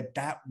realizing like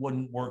that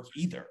wouldn't work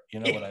either. You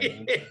know what I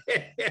mean?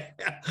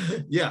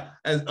 Yeah,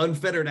 as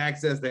unfettered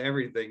access to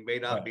everything may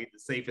not be the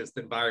safest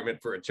environment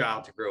for a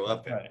child to grow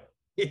up in. Right.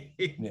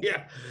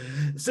 Yeah.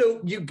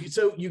 So you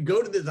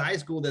go to this high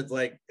school that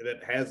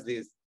has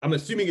these. I'm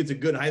assuming it's a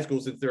good high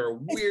school since there are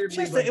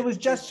weirdly. It was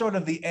just sort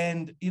of the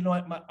end. You know,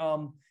 it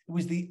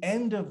was the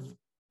end of.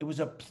 It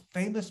was a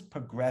famous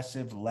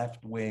progressive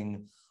left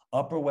wing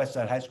Upper West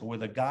Side High School where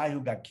the guy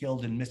who got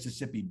killed in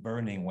Mississippi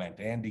burning went.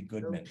 Andrew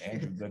Goodman.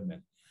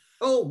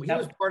 Oh, he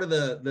was part of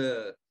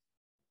the.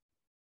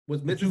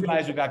 Was the two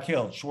guys who got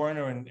killed,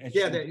 Schwerner and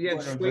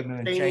Goodman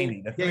and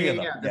Cheney. The three of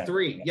them. The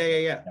three.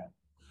 Yeah.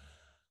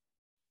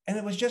 And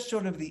it was just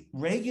sort of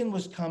Reagan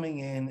was coming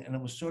in, and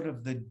it was sort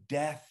of the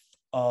death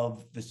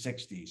of the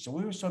 60s. So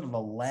we were sort of the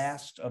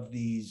last of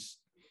these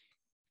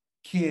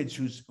kids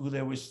who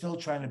there was still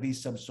trying to be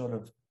some sort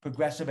of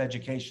progressive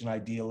education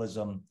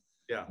idealism.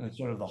 Yeah. And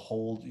sort of the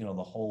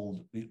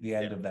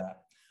end of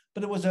that.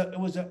 But it was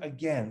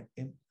again,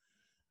 I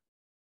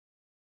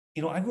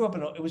grew up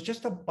it was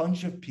just a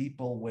bunch of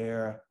people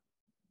where,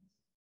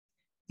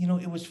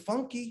 it was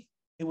funky.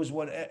 It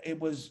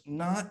was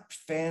not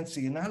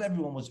fancy, and not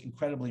everyone was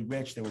incredibly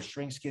rich. There were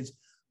shrinks kids,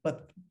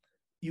 but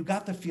you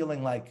got the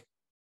feeling like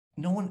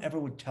no one ever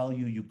would tell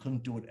you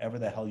couldn't do whatever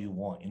the hell you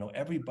want.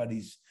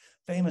 Everybody's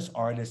famous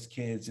artists'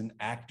 kids and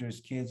actors'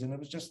 kids, and it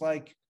was just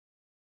like,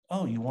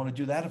 oh, you want to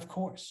do that? Of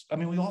course. I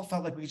mean, we all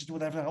felt like we could do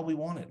whatever the hell we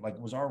wanted. Like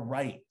it was our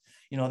right.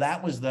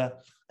 That was I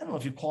don't know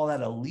if you call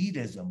that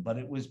elitism, but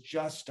it was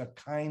just a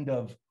kind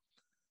of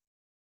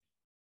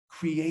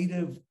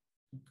creative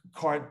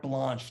carte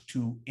blanche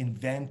to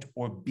invent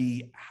or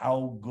be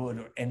how good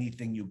or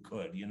anything you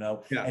could,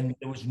 and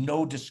there was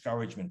no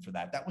discouragement for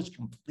that. That was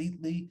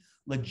completely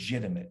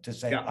legitimate to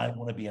say, I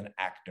want to be an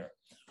actor,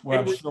 where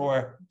I'm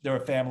sure there are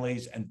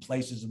families and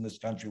places in this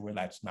country where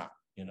that's not,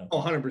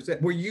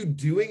 100%. Were you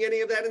doing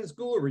any of that in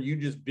school, or were you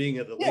just being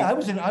at the I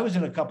was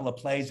in a couple of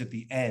plays at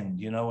the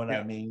end, you know what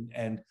I mean?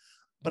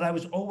 But I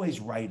was always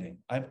writing.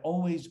 I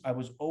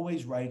was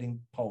always writing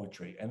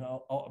poetry, and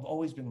I've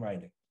always been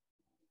writing.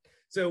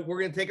 So we're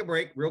going to take a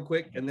break real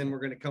quick, and then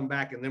we're going to come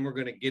back, and then we're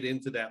going to get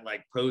into that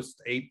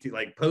post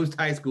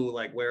high school,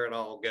 where it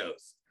all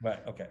goes. Right.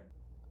 Okay.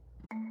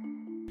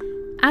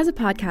 As a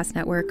podcast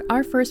network,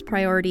 our first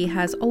priority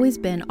has always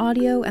been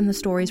audio and the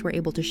stories we're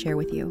able to share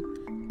with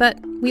you. But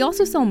we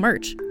also sell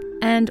merch,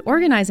 and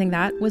organizing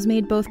that was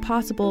made both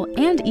possible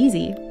and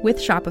easy with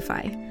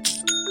Shopify.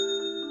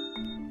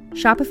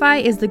 Shopify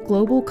is the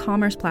global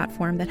commerce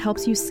platform that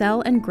helps you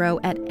sell and grow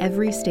at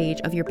every stage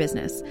of your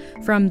business,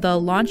 from the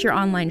launch your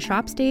online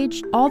shop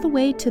stage all the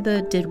way to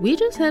the did we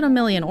just hit 1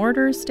 million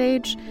orders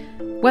stage.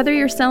 Whether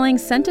you're selling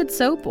scented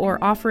soap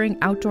or offering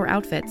outdoor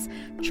outfits,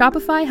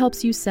 Shopify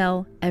helps you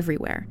sell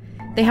everywhere.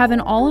 They have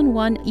an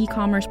all-in-one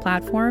e-commerce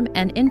platform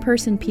and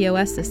in-person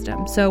POS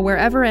system, so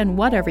wherever and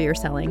whatever you're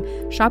selling,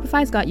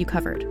 Shopify's got you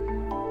covered.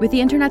 With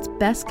the internet's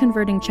best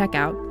converting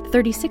checkout,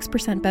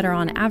 36% better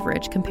on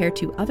average compared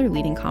to other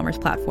leading commerce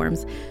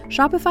platforms,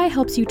 Shopify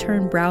helps you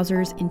turn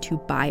browsers into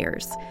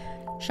buyers.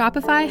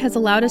 Shopify has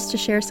allowed us to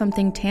share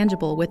something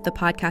tangible with the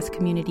podcast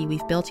community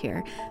we've built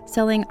here,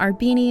 selling our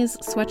beanies,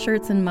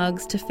 sweatshirts, and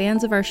mugs to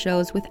fans of our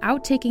shows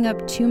without taking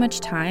up too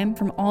much time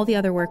from all the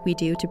other work we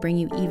do to bring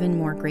you even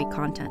more great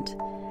content.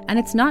 And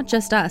it's not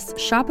just us.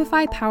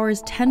 Shopify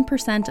powers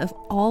 10% of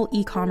all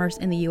e-commerce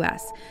in the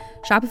US.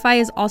 Shopify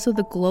is also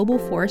the global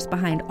force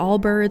behind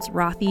Allbirds,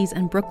 Rothy's,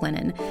 and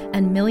Brooklinen,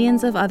 and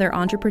millions of other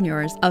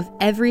entrepreneurs of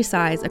every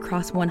size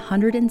across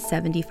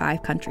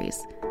 175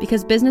 countries.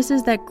 Because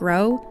businesses that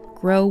grow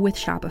with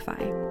Shopify.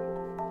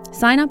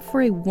 Sign up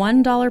for a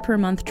 $1 per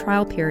month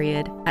trial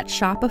period at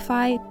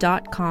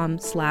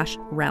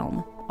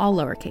shopify.com/realm, all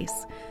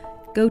lowercase.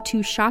 Go to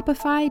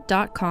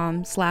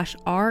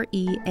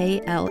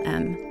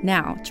shopify.com/REALM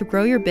now to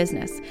grow your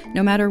business,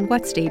 no matter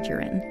what stage you're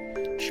in.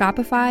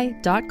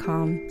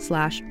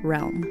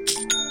 Shopify.com/realm.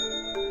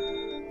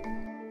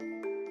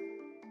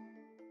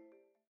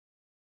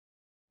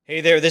 Hey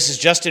there, this is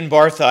Justin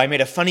Bartha. I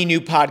made a funny new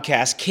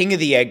podcast, King of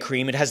the Egg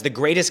Cream. It has the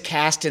greatest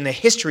cast in the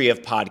history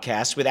of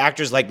podcasts with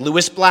actors like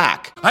Louis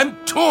Black. I'm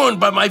torn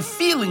by my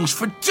feelings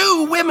for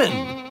two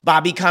women.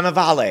 Bobby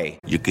Cannavale.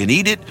 You can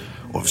eat it,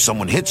 or if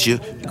someone hits you,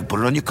 you can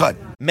put it on your cut.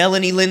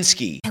 Melanie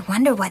Linsky. I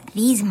wonder what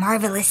these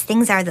marvelous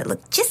things are that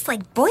look just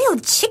like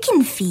boiled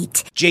chicken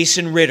feet.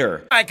 Jason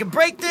Ritter. I can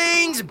break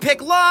things and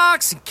pick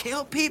locks and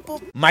kill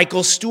people.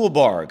 Michael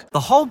Stuhlbarg. The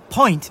whole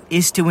point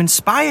is to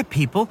inspire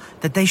people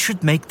that they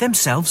should make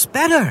themselves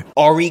better.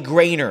 Ari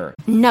Grainer.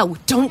 No,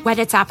 don't whet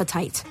its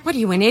appetite. What are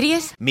you, an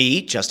idiot?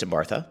 Me, Justin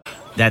Bartha.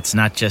 That's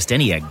not just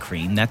any egg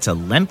cream, that's a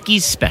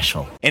Lemke's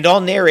special. And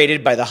all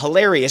narrated by the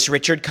hilarious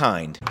Richard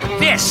Kind.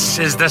 This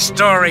is the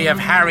story of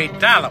Harry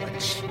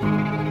Dalowitz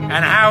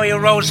and how he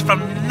rose from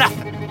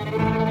nothing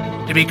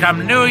to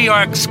become New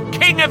York's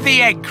King of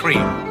the Egg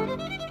Cream.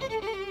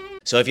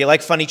 So if you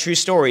like funny true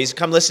stories,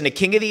 come listen to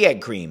King of the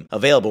Egg Cream,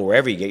 available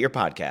wherever you get your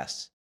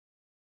podcasts.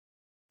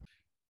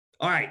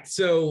 All right,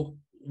 so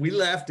we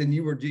left, and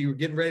you were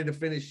getting ready to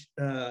finish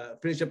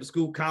up the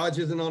school. College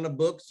isn't on the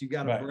books. You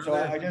got a brother. So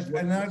I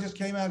just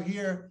came out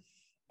here,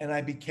 and I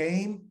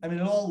became. I mean,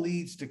 it all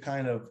leads to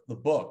kind of the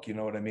book. You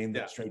know what I mean?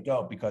 That's straight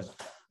dope. Because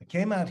I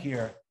came out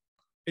here,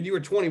 and you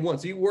were 21,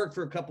 so you worked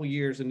for a couple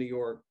years in New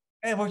York.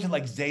 And I worked at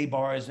like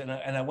Zabar's, and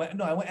I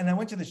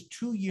went to this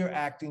 2-year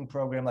acting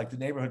program, like the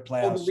neighborhood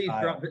playhouse.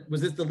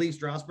 Was this the Lee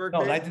Strasberg?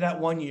 No, I did that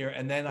 1 year,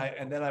 and then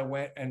I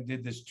went and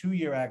did this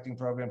 2-year acting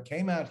program.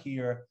 Came out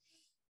here.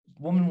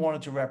 Woman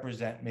wanted to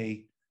represent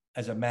me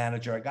as a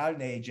manager. I got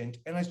an agent,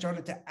 and I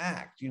started to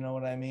act. You know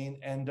what I mean?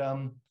 And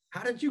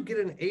how did you get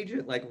an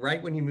agent? Like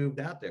right when you moved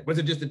out there? Was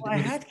it just I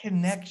had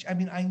connection. I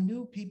mean, I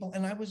knew people,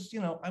 and I was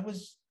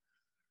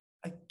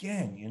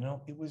again,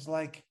 it was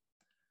like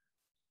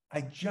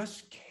I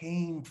just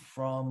came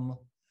from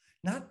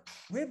not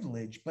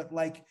privilege, but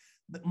like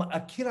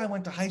a kid I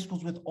went to high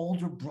schools with,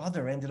 older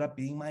brother, ended up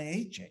being my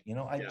agent.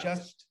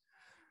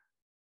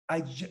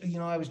 I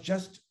was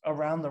just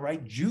around the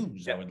right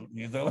Jews. I would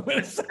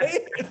say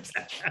it.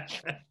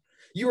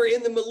 You were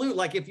in the milieu.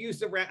 Like if you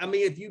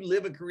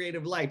live a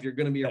creative life, you're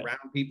going to be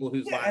around people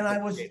whose lives. And I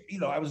was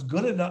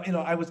good enough.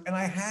 I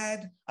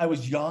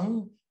was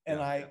young, and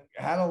I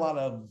had a lot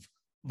of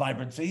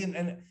vibrancy,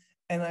 and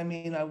I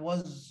mean, I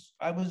was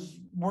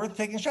worth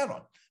taking a shot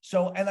on.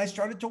 So, and I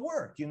started to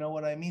work. You know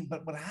what I mean?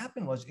 But what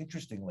happened was,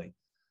 interestingly,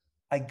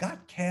 I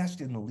got cast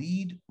in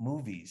lead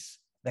movies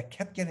that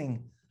kept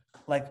getting.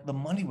 Like the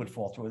money would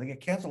fall through. They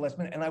get canceled last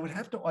minute, and I would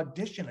have to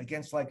audition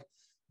against like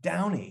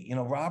Downey,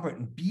 Robert,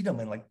 and beat him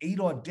in like 8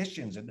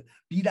 auditions, and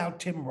beat out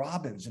Tim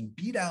Robbins, and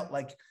beat out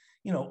like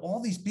all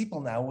these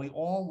people. Now we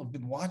all have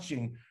been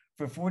watching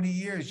for 40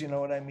 years. You know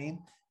what I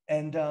mean?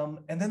 And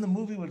then the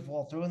movie would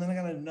fall through, and then I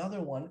got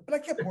another one. But I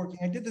kept working.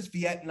 I did this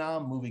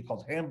Vietnam movie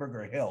called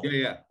Hamburger Hill.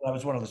 Yeah. I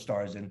was one of the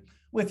stars in,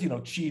 with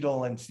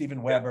Cheadle and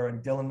Steven Weber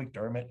and Dylan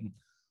McDermott and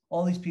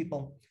all these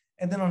people.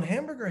 And then on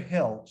Hamburger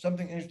Hill,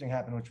 something interesting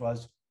happened, which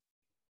was,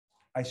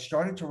 I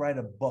started to write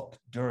a book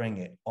during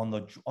it on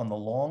the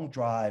long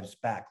drives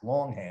back,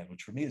 longhand,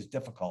 which for me is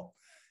difficult.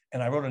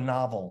 And I wrote a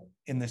novel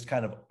in this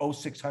kind of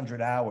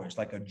 0600 hours,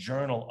 like a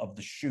journal of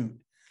the shoot.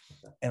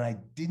 And I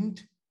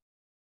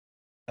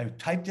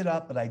typed it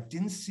up, but I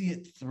didn't see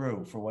it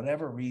through for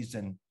whatever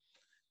reason.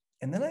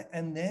 And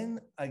then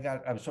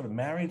I was sort of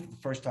married for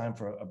the first time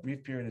for a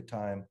brief period of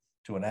time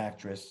to an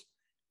actress.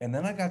 And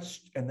then I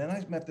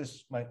met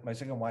my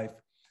second wife.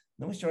 And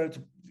then we started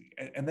to,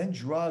 and then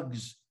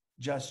drugs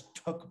just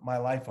took my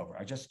life over.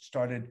 I just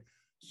started,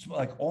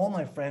 like all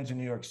my friends in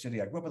New York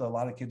City, I grew up with a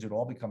lot of kids who'd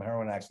all become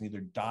heroin addicts and either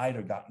died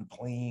or gotten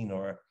clean,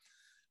 or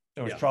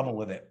there was trouble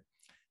with it.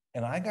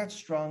 And I got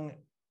strung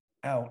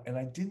out, and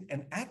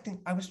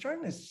acting, I was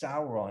starting to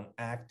sour on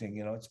acting.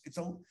 The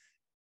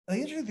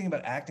interesting thing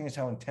about acting is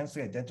how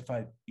intensely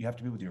identified you have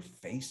to be with your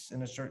face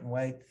in a certain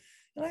way.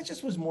 And I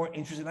just was more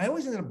interested. I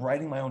always ended up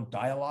writing my own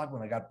dialogue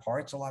when I got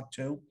parts a lot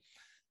too.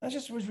 I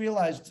just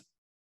realized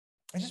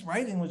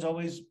writing was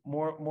always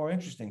more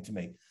interesting to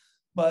me.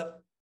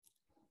 But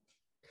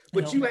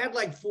you had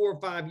like 4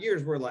 or 5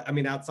 years where, like, I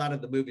mean, outside of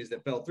the movies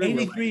that fell through.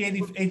 83,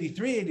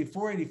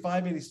 84,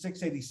 85,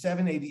 86,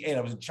 87, 88.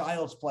 I was in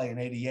Child's Play in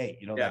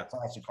 88, that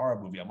classic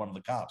horror movie. I'm one of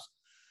the cops.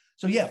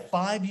 So yeah,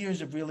 5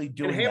 years of really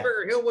doing and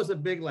Hamburger Hill was a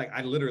big, like,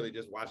 I literally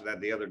just watched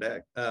that the other day.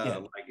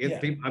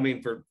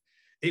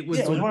 It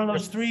was one of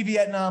those 3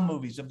 Vietnam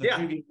movies of the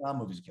 3 Vietnam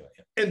movies.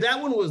 And that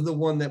one was the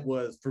one that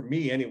was, for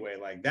me anyway,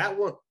 like that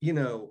one,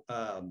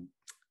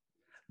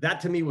 that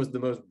to me was the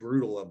most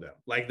brutal of them.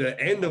 Like the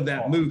end of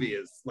that movie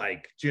is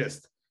like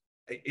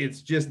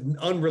it's just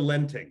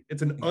unrelenting.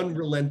 It's an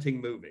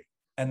unrelenting movie.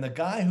 And the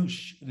guy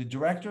the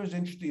director is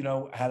interested, you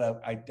know, had an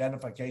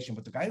identification,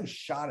 but the guy who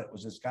shot it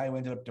was this guy who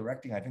ended up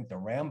directing, I think, the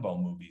Rambo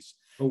movies.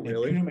 Oh,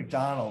 really? Peter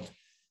McDonald.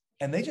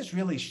 And they just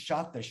really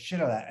shot the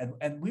shit out of that.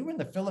 And we were in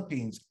the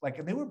Philippines,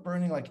 like they were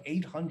burning like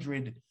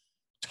 800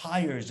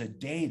 tires a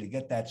day to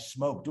get that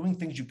smoke, doing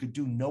things you could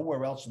do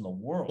nowhere else in the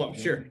world. Well, I'm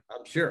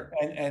sure.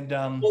 And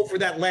for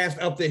that last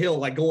up the hill,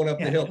 like going up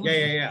the hill.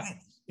 Yeah.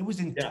 It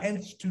was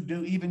intense to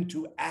do, even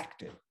to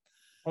act it.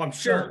 Oh, I'm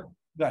sure.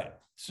 Right.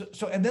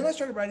 So, and then I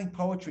started writing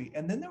poetry.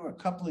 And then there were a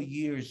couple of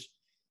years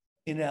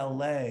in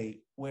LA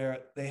where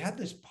they had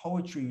this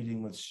poetry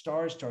reading with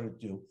Stars started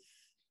to do.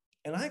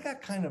 And I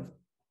got kind of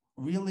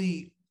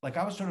really, like,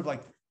 I was sort of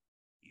like,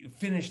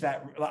 finish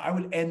that. I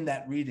would end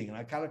that reading. And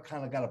I kind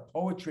of got a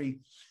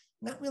poetry,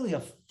 not really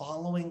a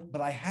following,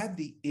 but I had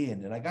the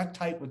in. And I got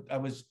tight with,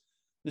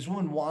 this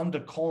woman, Wanda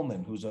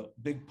Coleman, who's a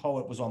big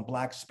poet, was on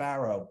Black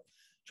Sparrow,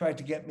 tried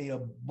to get me a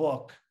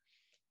book.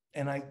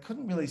 And I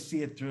couldn't really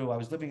see it through. I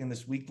was living in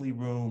this weekly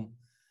room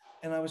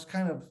and I was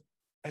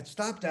I'd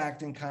stopped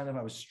acting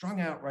I was strung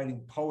out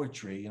writing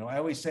poetry. You know, I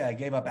always say I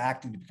gave up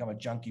acting to become a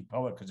junkie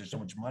poet because there's so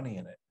much money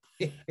in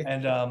it.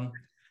 And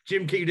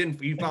Jim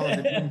Carrey, you followed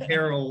the Jim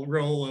Carroll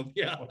role of,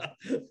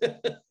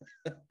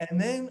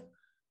 And then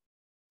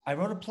I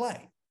wrote a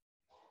play.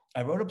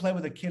 I wrote a play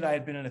with a kid I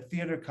had been in a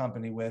theater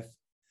company with.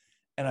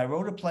 And I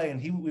wrote a play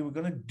and we were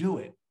going to do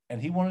it.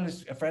 And he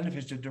wanted a friend of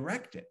his to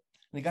direct it.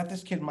 And he got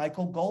this kid,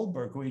 Michael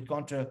Goldberg, who he'd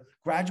gone to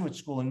graduate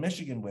school in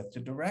Michigan with,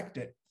 to direct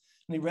it.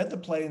 And he read the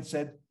play and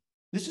said,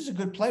 "This is a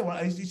good play."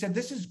 He said,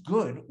 "This is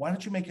good. Why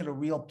don't you make it a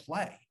real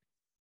play?"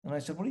 And I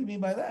said, "What do you mean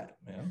by that,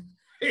 man?"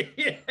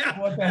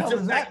 What the hell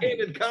does that mean?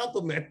 That's a backhanded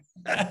compliment.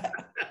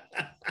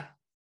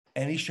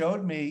 And he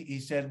showed me, he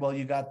said, "Well,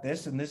 you got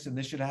this and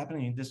this should happen.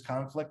 And you need this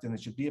conflict and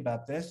it should be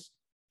about this."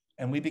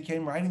 And we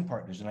became writing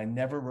partners. And I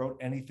never wrote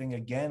anything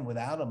again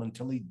without him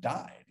until he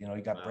died. You know,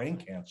 he got brain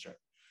cancer.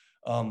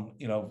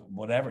 You know,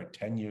 whatever,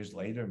 10 years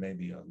later,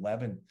 maybe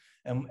 11.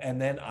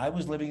 And then I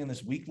was living in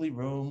this weekly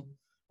room,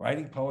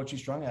 writing poetry,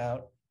 strung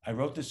out. I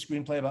wrote this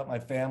screenplay about my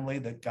family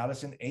that got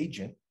us an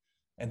agent.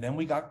 And then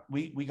we got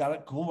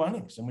it Cool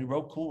Runnings, and we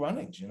wrote Cool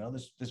Runnings, you know,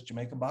 this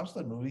Jamaican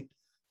bobsled movie,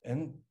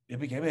 and it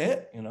became a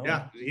hit, you know.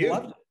 Yeah,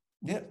 loved it.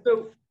 Yeah.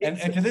 So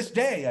and to this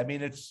day, I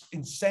mean, it's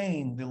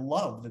insane, the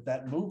love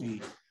that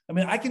movie, I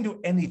mean, I can do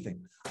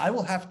anything. I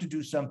will have to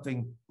do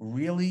something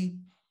really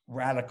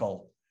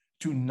radical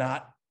to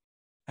not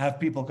have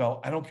people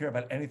go, "I don't care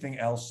about anything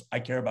else.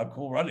 I care about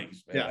Cool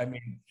Runnings." Man. Yeah. I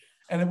mean,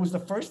 and it was the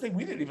first thing,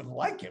 we didn't even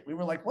like it. We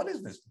were like, "What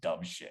is this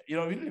dumb shit?" You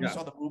know, we didn't even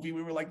saw the movie.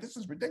 We were like, "This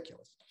is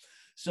ridiculous."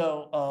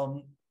 So,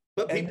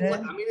 but people,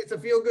 I mean, it's a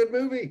feel-good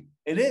movie.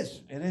 It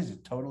is.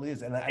 It totally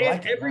is. And I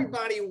like it.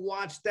 Everybody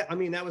watched that. I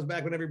mean, that was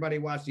back when everybody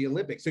watched the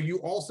Olympics. So you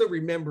also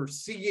remember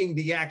seeing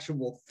the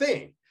actual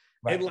thing,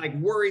 right, and like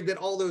worried that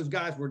all those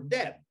guys were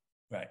dead.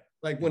 Right.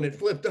 Like when it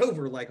flipped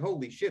over, like,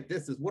 holy shit,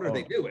 what are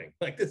they doing?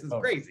 Like, this is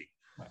crazy.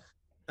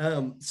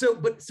 Right.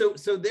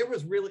 So there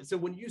was really, so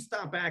when you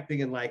stop acting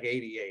in like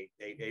 88,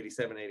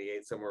 87,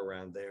 88, somewhere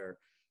around there,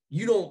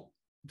 you don't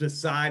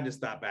decide to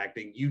stop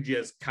acting, you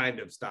just kind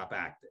of stop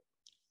acting.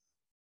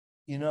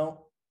 You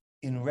know,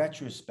 in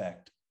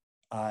retrospect,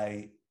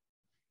 it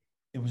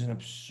was an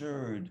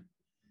absurd,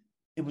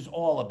 it was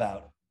all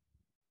about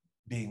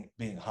being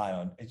high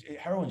on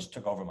heroin. Just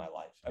took over my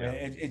life. I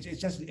mean,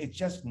 it's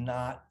just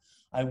not,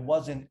 I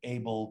wasn't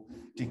able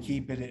to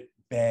keep it at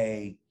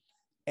bay.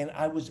 And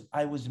I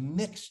was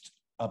mixed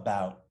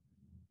about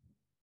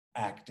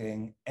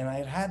acting, and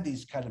I had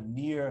these kind of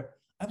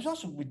I was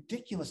also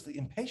ridiculously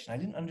impatient. I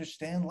didn't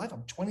understand life.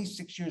 I'm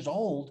 26 years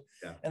old,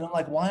 and I'm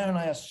like, why aren't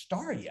I a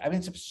star yet? I mean,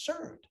 it's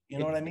absurd. You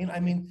know what I mean? I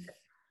mean,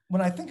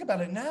 when I think about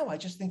it now, I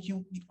just think,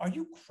 are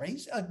you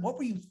crazy? Like, what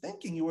were you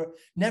thinking? You were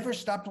never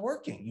stopped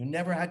working. You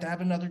never had to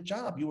have another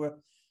job. You were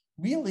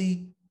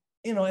really,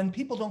 you know, and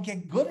people don't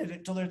get good at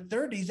it till their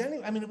 30s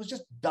anyway. I mean, it was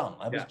just dumb.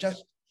 I was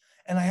just,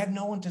 and I had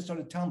no one to sort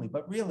of tell me,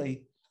 but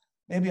really,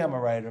 maybe I'm a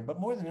writer, but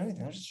more than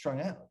anything, I was just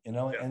strung out, you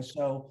know? And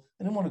so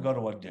I didn't want to go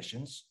to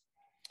auditions.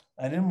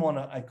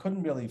 I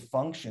couldn't really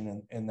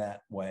function in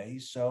that way.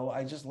 So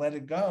I just let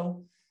it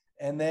go.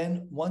 And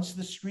then once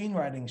the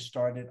screenwriting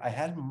started, I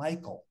had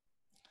Michael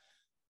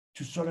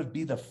to sort of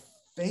be the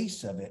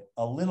face of it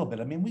a little bit.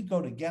 I mean, we'd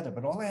go together,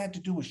 but all I had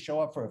to do was show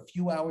up for a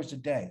few hours a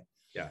day.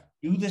 Yeah.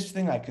 Do this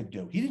thing I could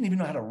do. He didn't even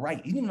know how to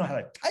write. He didn't even know how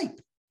to type.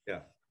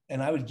 Yeah.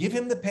 And I would give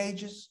him the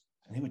pages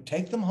and he would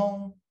take them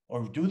home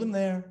or do them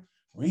there,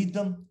 read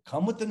them,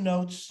 come with the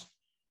notes.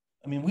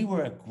 I mean, we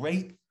were a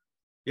great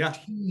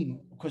team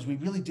because we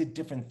really did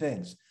different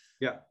things.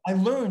 Yeah. I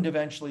learned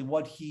eventually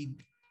what he,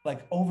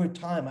 like over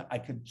time, I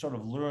could sort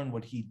of learn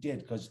what he did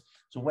because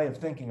it's a way of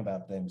thinking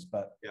about things.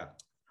 But yeah,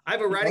 I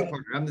have a writing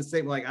partner. I'm the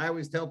same. Like I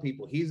always tell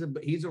people, he's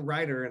a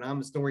writer and I'm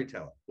a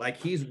storyteller. Like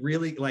he's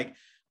really like,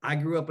 I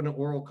grew up in an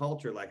oral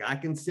culture. Like I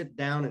can sit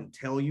down and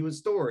tell you a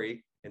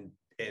story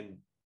and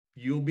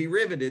you'll be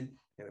riveted.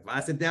 And if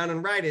I sit down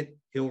and write it,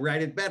 he'll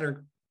write it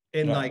better.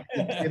 And like,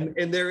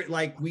 and they're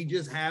like, we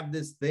just have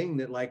this thing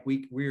that like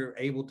we're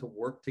able to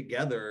work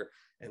together,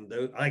 and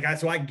those like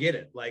so I get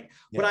it. Like,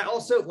 but I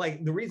also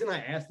like the reason I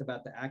asked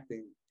about the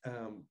acting,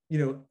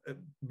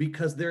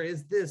 because there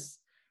is this.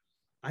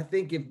 I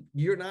think if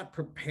you're not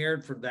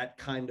prepared for that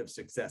kind of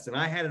success, and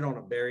I had it on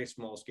a very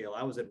small scale.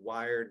 I was at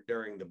Wired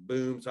during the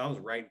boom, so I was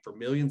writing for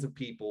millions of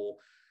people.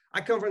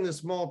 I come from this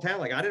small town,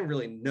 like I didn't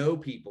really know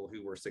people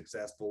who were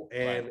successful,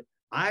 and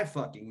I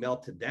fucking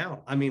melted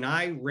down. I mean,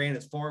 I ran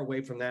as far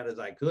away from that as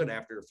I could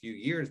after a few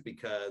years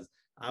because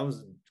I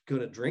was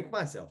going to drink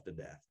myself to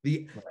death.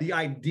 The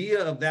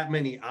idea of that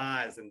many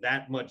eyes and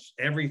that much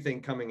everything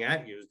coming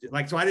at you is just,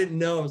 like, so I didn't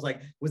know. I was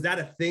like, was that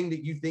a thing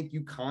that you think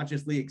you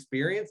consciously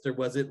experienced, or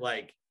was it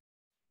like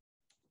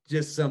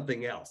just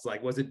something else?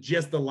 Like, was it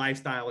just the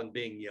lifestyle and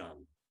being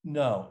young?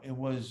 No, it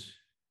was.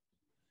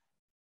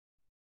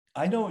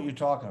 I know what you're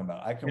talking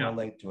about. I can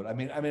relate to it. I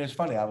mean, it's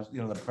funny. I was,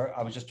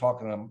 I was just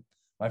talking to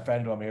my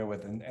friend who I'm here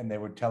with, and they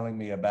were telling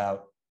me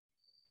about,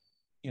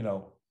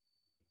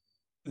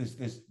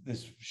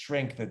 this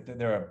shrink that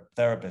they're a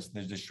therapist.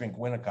 There's this shrink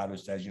Winnicott who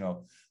says,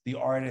 the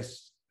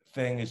artist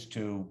thing is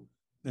to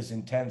this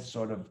intense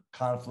sort of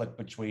conflict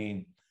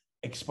between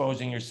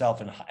exposing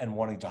yourself and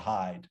wanting to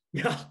hide.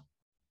 Yeah.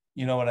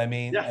 You know what I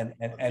mean? Yeah.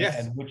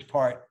 And which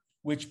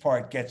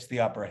part gets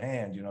the upper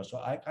hand, so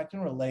I can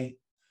relate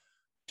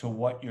to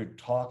what you're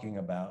talking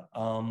about.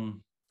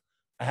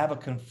 I have a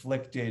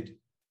conflicted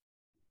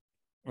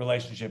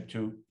relationship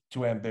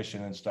to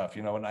ambition and stuff,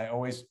 and I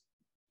always,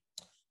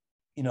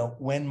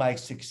 when my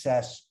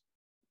success,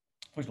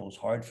 first of all, it's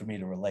hard for me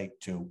to relate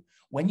to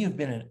when you've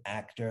been an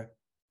actor.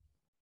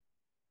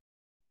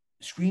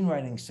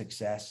 Screenwriting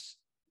success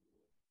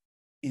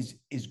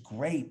is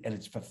great and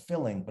it's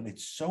fulfilling, but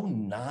it's so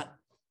not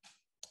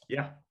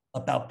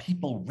about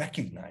people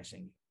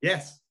recognizing you.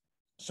 Yes.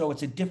 So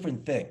it's a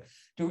different thing.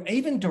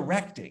 Even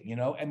directing,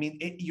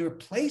 your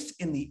place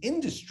in the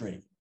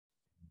industry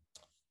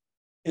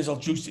is all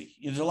juicy.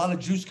 There's a lot of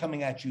juice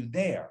coming at you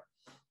there,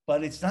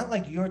 but it's not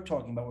like you're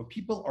talking about where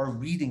people are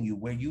reading you,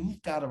 where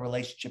you've got a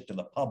relationship to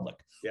the public.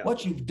 Yeah.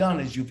 What you've done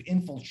is you've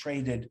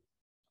infiltrated,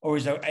 or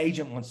as our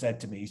agent once said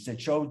to me, he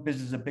said, show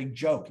business is a big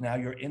joke. Now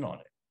you're in on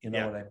it. You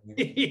know what I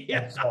mean?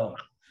 Yeah.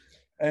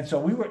 And so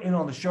we were in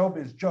on the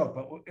showbiz joke,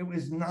 but it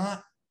was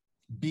not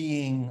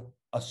being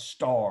a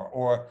star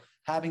or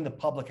having the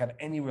public have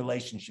any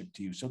relationship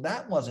to you. So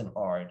that wasn't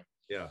hard.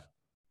 Yeah.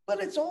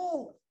 But it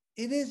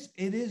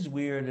is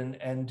weird.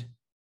 And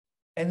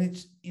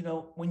it's,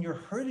 when you're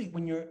hurting,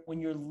 when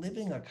you're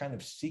living a kind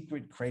of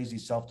secret, crazy,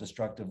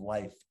 self-destructive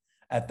life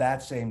at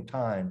that same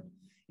time,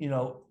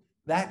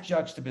 that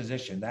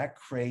juxtaposition, that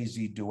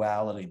crazy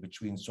duality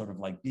between sort of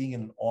like being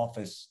in an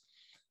office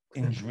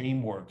in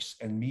DreamWorks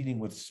and meeting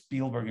with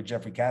Spielberg and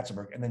Jeffrey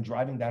Katzenberg, and then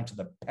driving down to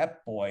the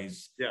Pep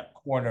Boys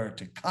corner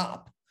to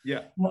cop.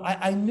 Yeah.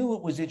 I knew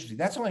it was interesting.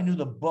 That's how I knew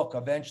the book.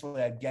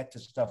 Eventually I'd get to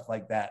stuff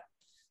like that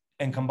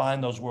and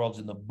combine those worlds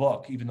in the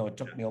book, even though it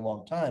took me a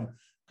long time,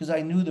 because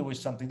I knew there was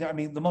something there. I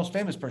mean, the most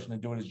famous person to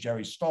do it is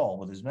Jerry Stahl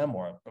with his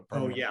memoir.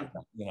 Permanent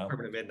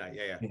Midnight.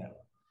 Yeah.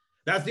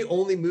 That's the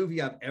only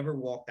movie I've ever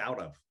walked out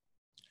of.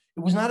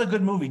 It was not a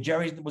good movie.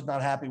 Jerry was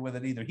not happy with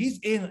it either. He's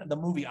in the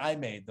movie I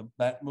made,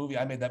 that movie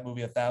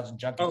 1,000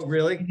 Junkies. Oh,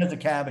 really? He does a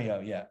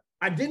cameo, yeah.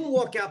 I didn't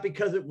walk out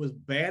because it was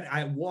bad.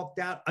 I walked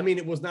out. I mean,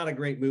 it was not a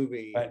great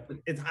movie. Right.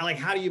 It's like,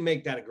 how do you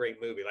make that a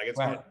great movie? Like, it's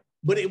hard.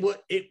 But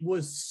it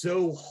was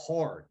so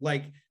hard.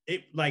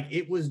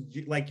 It was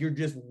like you're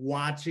just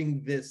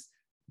watching this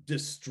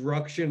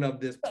destruction of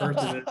this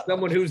person. And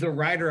someone who's a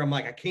writer, I'm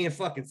like, I can't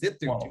fucking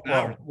sit through 2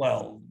 hours.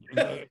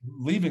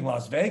 Leaving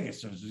Las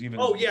Vegas was even.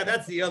 Oh yeah,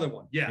 that's the other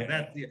one. Yeah,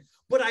 that's the.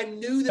 But I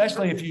knew that,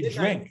 especially if you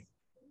drink.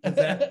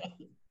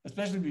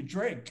 Especially if you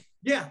drink.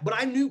 Yeah, but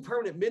I knew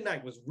Permanent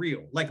Midnight was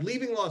real. Like,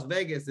 Leaving Las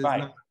Vegas is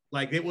not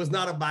like, it was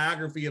not a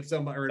biography of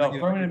somebody.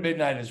 Permanent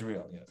Midnight is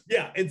real.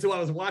 Yeah, and so I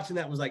was watching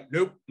that, was like,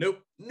 nope,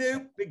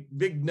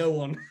 big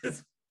no on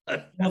this.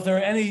 Well, if there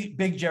are any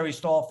big Jerry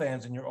Stahl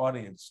fans in your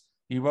audience,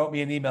 he wrote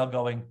me an email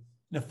going,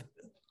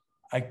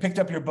 I picked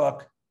up your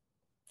book.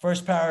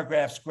 First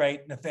paragraph's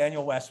great.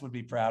 Nathaniel West would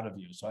be proud of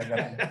you. So I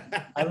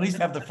at least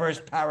have the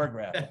first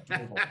paragraph.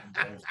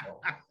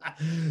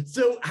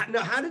 So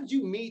now, how did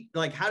you meet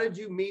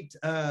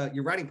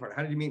your writing partner?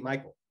 How did you meet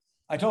Michael?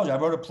 I told you I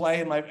wrote a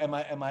play, and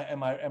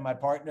my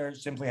partner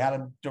simply had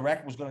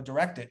was going to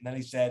direct it, and then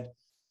he said,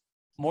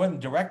 more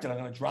than direct it, I'm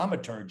going to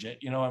dramaturge it,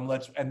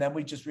 and then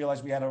we just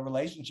realized we had a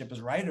relationship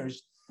as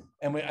writers,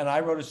 and we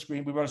wrote a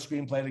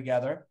screenplay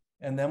together.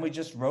 And then we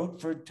just wrote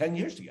for 10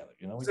 years together,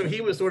 So he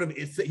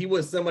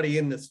was somebody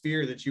in the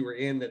sphere that you were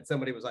in, that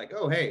somebody was like,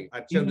 oh, hey,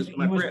 I showed this to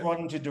my friend. He was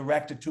brought in to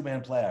direct a 2-man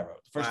play I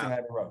wrote. The first thing I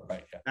ever wrote,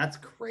 right? Yeah. That's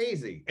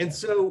crazy. And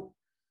so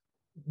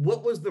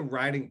what was the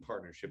writing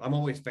partnership? I'm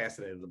always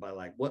fascinated by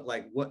what,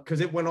 because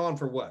it went on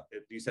for what?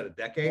 You said a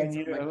decade?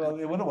 It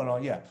would have went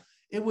on, yeah.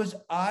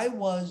 I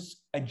was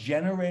a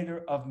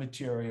generator of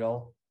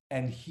material,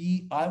 and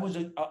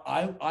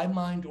I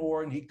mined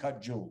ore and he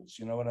cut jewels.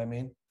 You know what I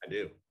mean? I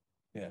do.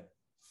 Yeah.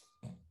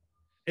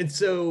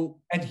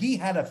 And he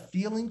had a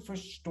feeling for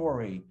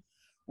story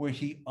where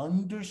he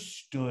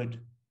understood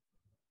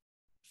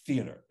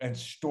theater and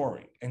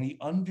story, and he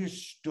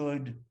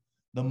understood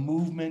the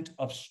movement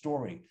of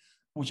story,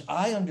 which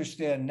I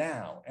understand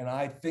now and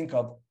I think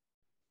of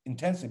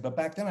intensely. But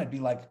back then I'd be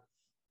like,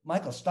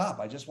 Michael, stop.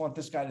 I just want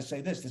this guy to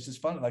say this. This is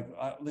fun. Like,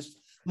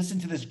 listen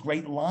to this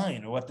great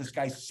line or what this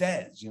guy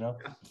says, you know?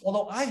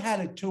 Although I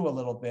had it too a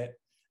little bit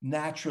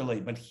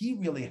naturally, but he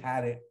really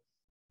had it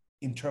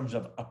in terms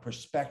of a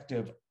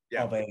perspective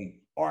of a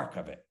arc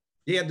of it.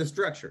 He had the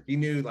structure. He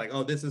knew like,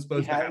 oh, this is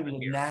supposed to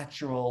happen here.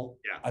 Natural,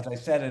 as I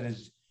said it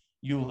as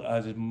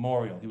a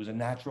memorial. He was a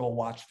natural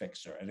watch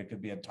fixer, and it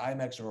could be a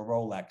Timex or a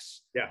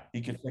Rolex. Yeah.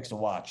 He could fix a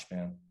watch,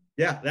 man.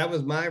 Yeah, that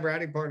was my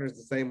writing partners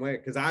the same way,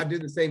 because I do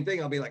the same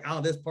thing. I'll be like,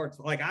 oh, this part's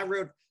like I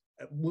wrote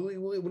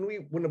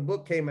when the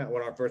book came out,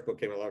 when our first book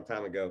came out a long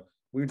time ago,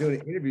 we were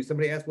doing an interview.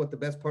 Somebody asked what the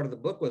best part of the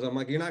book was. I'm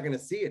like, you're not going to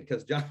see it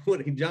because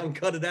John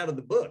cut it out of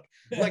the book.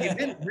 Like it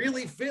didn't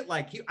really fit.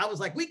 I was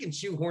like, we can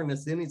shoehorn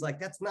this in. He's like,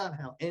 that's not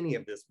how any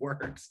of this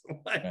works.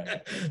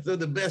 So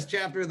the best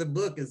chapter of the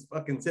book is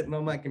fucking sitting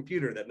on my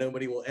computer that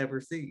nobody will ever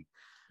see.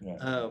 Yeah.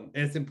 And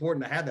it's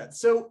important to have that.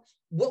 So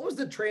what was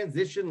the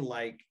transition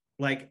like?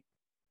 Like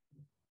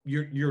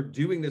you're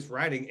doing this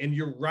writing, and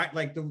you're right.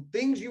 Like the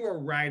things you are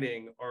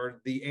writing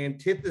are the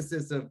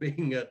antithesis of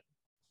being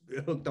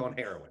hooked on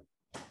heroin.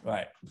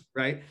 Right.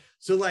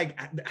 So like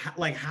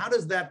how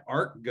does that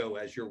arc go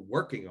as you're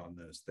working on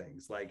those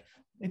things? Like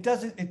it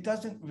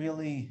doesn't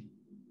really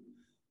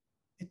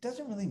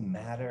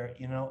matter,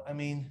 you know. I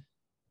mean,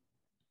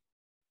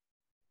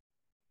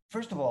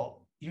 first of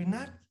all,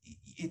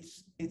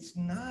 it's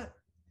not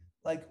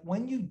like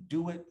when you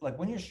do it, like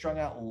when you're strung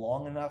out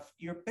long enough,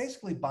 you're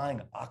basically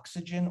buying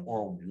oxygen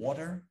or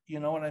water, you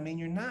know what I mean?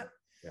 You're not,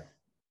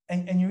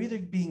 and you're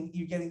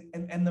getting,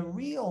 and the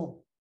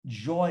real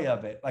joy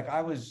of it, like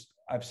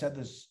I've said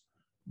this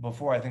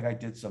before, I think I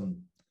did some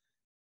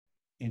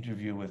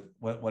interview with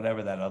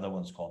whatever that other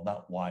one's called,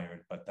 not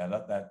Wired, but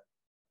that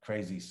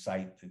crazy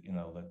site that, you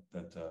know,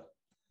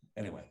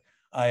 anyway,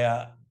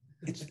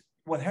 it's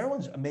what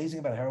heroin's amazing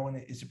about heroin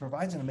is it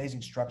provides an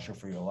amazing structure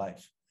for your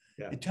life.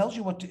 Yeah. It tells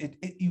you what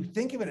you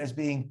think of it as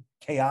being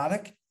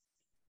chaotic.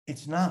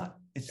 It's not,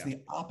 it's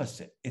the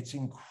opposite. It's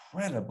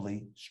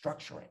incredibly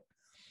structuring.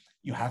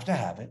 You have to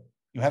have it.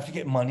 You have to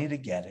get money to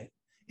get it.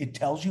 It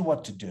tells you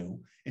what to do.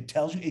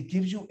 It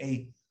gives you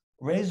a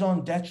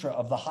raison d'etre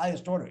of the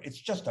highest order. It's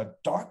just a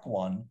dark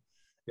one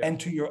and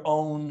to your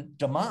own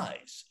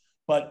demise,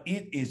 but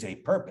it is a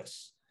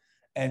purpose.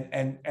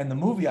 And the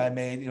movie I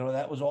made, you know,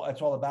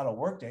 it's all about a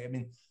workday. I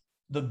mean,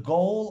 the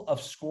goal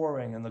of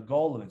scoring and the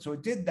goal of it. So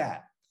it did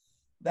that.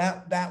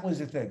 That was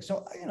the thing.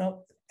 So, you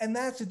know, and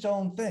that's its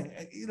own thing,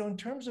 you know, in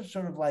terms of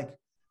sort of like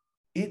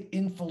it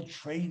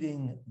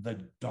infiltrating the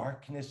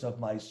darkness of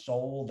my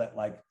soul, that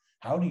like,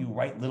 how do you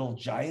write Little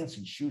Giants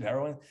and shoot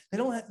heroin?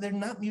 They're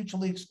not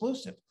mutually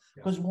exclusive,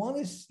 because one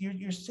is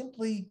you're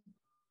simply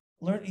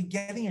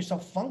getting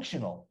yourself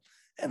functional.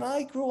 And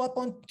I grew up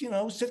on, you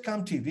know,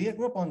 sitcom TV. I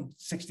grew up on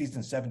 60s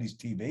and 70s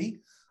TV.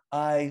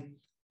 I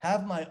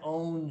have my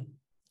own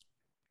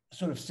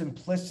sort of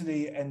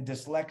simplicity and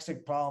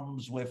dyslexic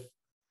problems with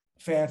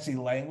fancy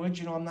language.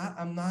 You know,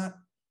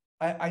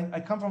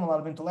 I come from a lot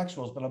of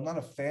intellectuals, but I'm not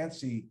a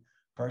fancy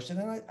person.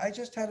 And I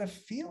just had a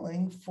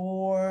feeling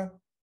for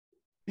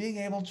being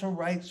able to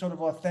write sort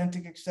of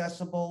authentic,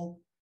 accessible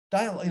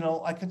dialogue. You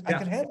know, I could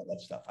handle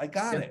that stuff. I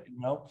got it, you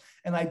know,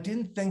 and I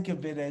didn't think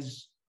of it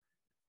as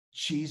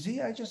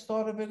cheesy. I just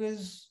thought of it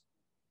as,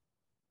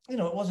 you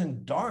know, it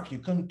wasn't dark. You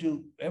couldn't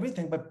do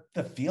everything, but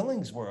the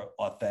feelings were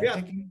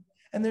authentic. Yeah.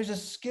 And there's a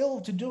skill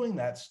to doing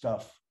that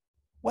stuff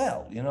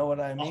well, you know what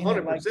I mean?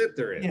 100%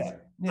 there is.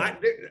 Yeah.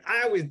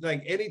 I always,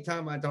 like,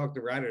 anytime I talk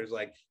to writers,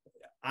 like,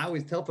 I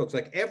always tell folks,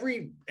 like,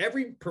 every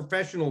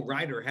professional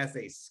writer has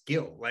a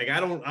skill. Like,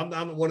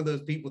 I'm one of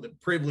those people that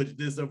privilege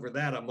this over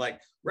that. I'm like,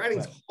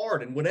 writing's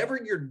hard, and whatever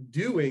you're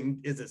doing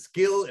is a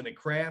skill and a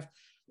craft.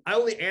 I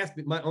only asked,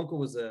 my uncle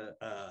was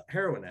a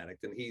heroin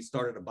addict, and he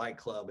started a bike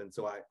club. And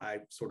so I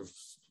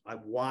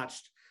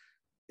watched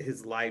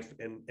his life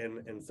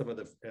and some of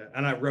the,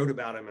 and I wrote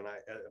about him, and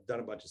I've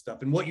done a bunch of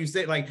stuff. And what you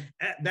say, like,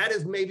 that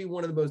is maybe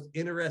one of the most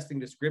interesting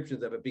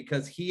descriptions of it,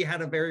 because he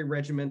had a very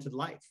regimented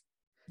life,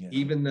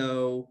 even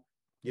though,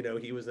 you know,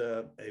 he was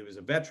a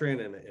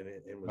veteran and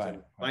was in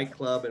a bike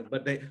club.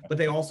 But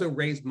they also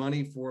raised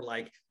money for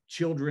like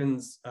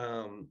children's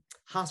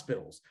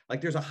hospitals. Like,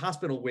 there's a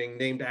hospital wing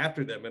named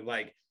after them, and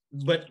like,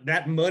 but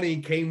that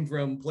money came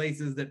from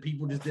places that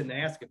people just didn't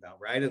ask about,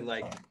 right? And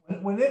like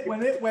when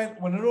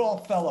it all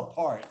fell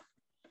apart,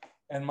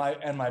 and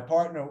my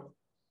partner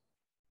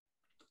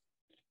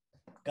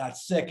got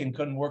sick and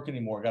couldn't work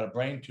anymore, got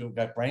brain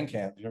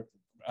cancer.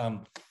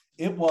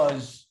 It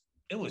was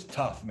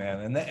tough,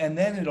 man. And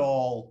then it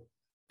all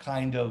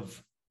kind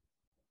of,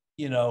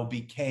 you know,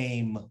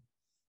 became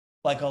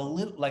like a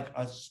little, like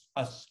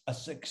a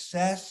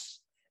success,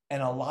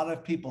 and a lot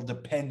of people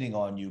depending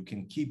on you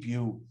can keep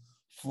you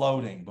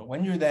floating. But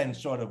when you're then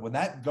sort of, when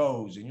that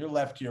goes and you're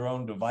left to your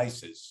own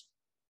devices,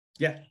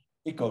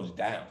 it goes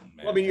down,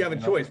 man. Well, I mean, you have a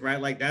choice,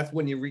 right? Like that's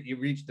when you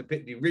reach the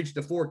pit, you reach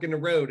the fork in the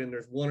road, and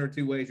there's one or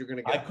two ways you're going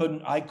to go.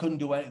 I couldn't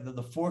do anything.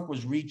 The fork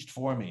was reached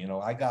for me.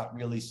 I got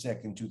really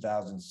sick in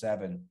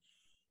 2007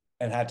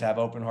 and had to have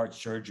open heart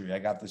surgery. I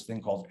got this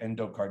thing called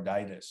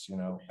endocarditis,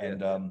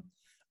 and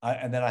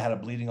and then I had a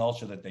bleeding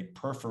ulcer that they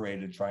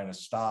perforated trying to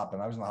stop,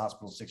 and I was in the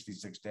hospital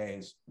 66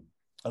 days.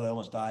 I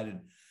almost died,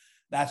 and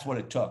that's what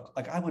it took.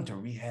 Like I went to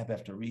rehab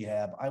after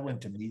rehab. I went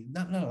to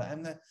none of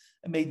that.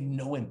 It made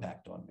no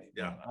impact on me.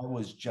 Yeah, I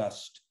was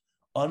just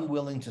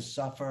unwilling to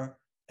suffer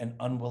and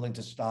unwilling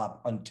to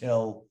stop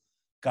until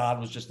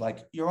God was just like,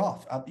 "You're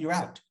off. You're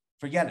out.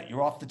 Forget it.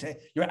 You're off the table.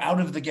 You're out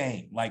of the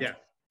game." Like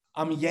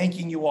I'm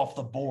yanking you off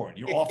the board.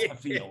 You're off the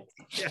field.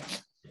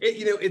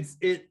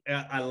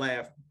 I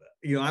laugh.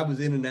 I was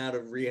in and out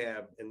of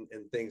rehab and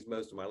things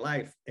most of my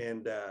life,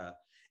 and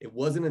it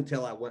wasn't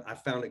until I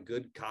found a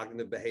good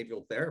cognitive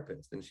behavioral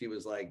therapist, and she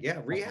was like, "Yeah,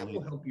 rehab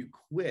will help you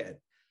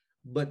quit,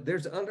 but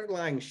there's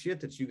underlying shit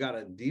that you got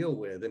to deal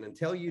with, and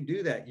until you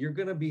do that, you're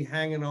going to be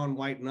hanging on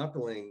white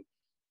knuckling."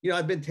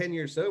 I've been 10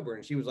 years sober,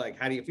 and she was like,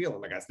 "How do you feel?"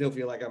 I'm like, "I still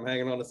feel like I'm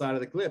hanging on the side of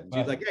the cliff." And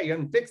she's like, "Yeah, you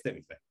haven't fixed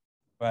anything."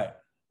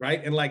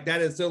 Right, and like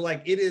that is so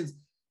like it is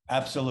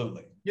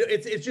absolutely.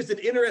 It's just an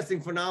interesting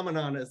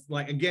phenomenon. It's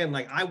like, again,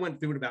 like I went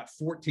through it about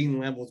 14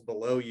 levels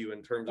below you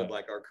in terms of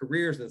like our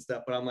careers and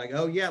stuff. But I'm like,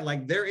 oh yeah,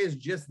 like there is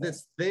just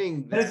this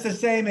thing. But it's the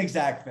same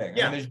exact thing.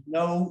 Yeah. I mean, there's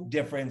no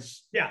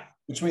difference Yeah.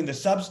 between the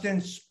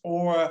substance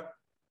or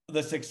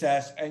the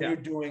success. And you're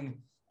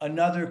doing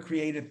another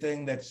creative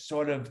thing that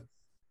sort of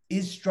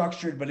is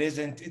structured, but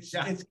isn't. It's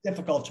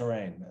difficult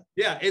terrain.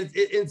 Yeah.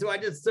 And so I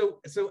just,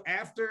 so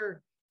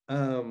after,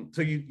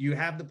 so you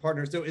have the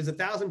partner. So is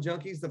 1,000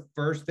 Junkies the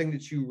first thing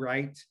that you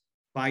write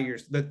by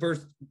the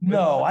first?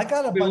 No, I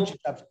got a bunch of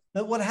stuff.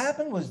 But what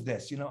happened was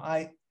this, is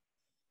that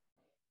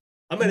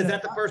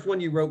the first one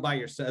you wrote by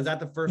yourself? Is that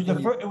the first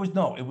one?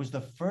 It was the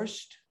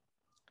first.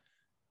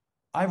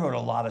 I wrote a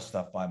lot of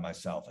stuff by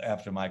myself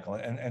after Michael,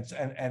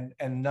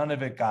 and none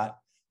of it got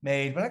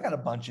made, but I got a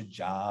bunch of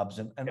jobs,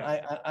 and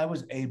I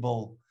was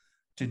able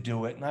to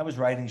do it, and I was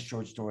writing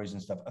short stories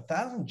and stuff.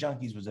 1,000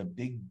 Junkies was a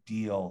big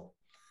deal.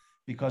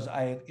 Because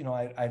I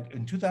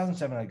in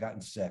 2007, I'd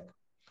gotten sick.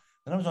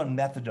 Then I was on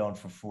methadone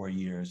for 4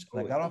 years.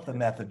 And I got off the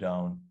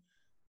methadone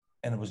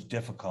and it was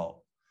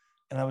difficult.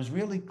 And I was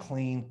really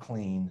clean.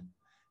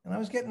 And I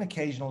was getting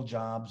occasional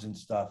jobs and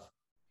stuff.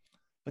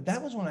 But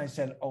that was when I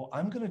said, oh,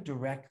 I'm going to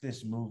direct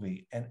this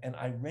movie. And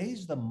I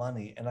raised the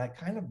money and I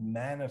kind of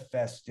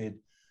manifested,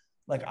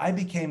 like I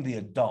became the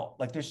adult.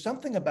 Like there's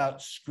something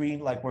about screen,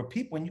 like where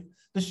people,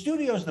 the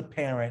studio's the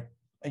parent,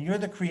 and you're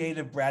the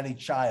creative bratty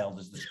child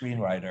as the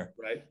screenwriter.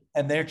 Right.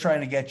 And they're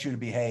trying to get you to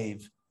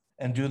behave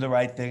and do the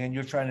right thing. And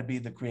you're trying to be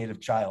the creative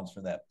child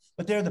for them,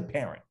 but they're the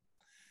parent.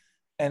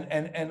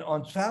 And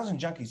on 1,000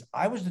 Junkies,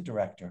 I was the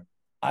director.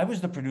 I was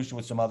the producer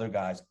with some other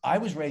guys. I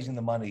was raising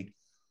the money.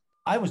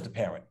 I was the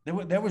parent.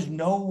 There was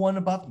no one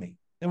above me.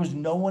 There was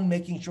no one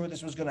making sure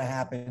this was going to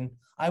happen.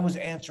 I was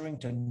answering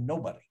to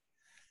nobody.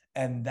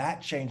 And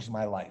that changed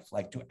my life.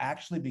 Like to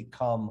actually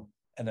become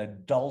an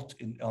adult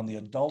on the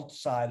adult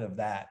side of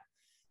that,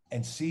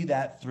 and see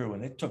that through.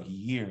 And it took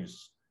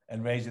years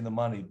and raising the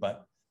money,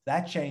 but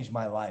that changed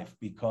my life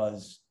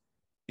because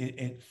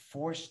it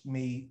forced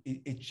me,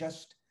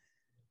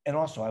 and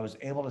also I was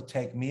able to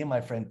take me and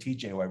my friend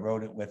TJ, who I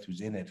wrote it with,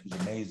 who's in it, who's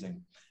amazing.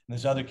 And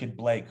this other kid,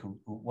 Blake, who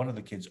one of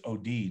the kids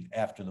OD'd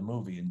after the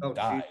movie and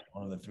died,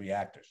 one of the 3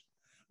 actors,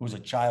 who was a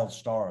child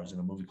star, was in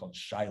a movie called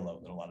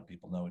Shiloh that a lot of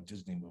people know, a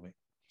Disney movie.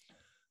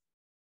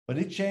 But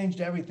it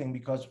changed everything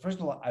because first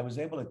of all, I was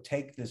able to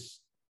take this.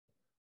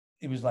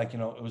 It was like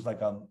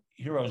a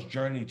hero's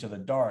journey to the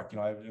dark.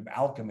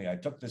 Alchemy. I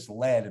took this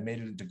lead and made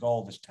it into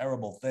gold, this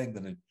terrible thing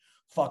that had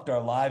fucked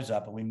our lives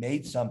up, and we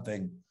made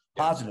something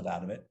positive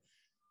out of it.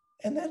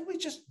 And then we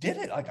just did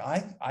it. Like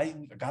I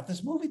got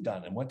this movie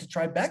done and went to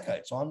Tribeca.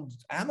 It's on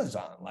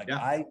Amazon.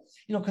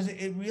 Because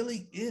it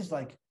really is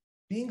like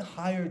being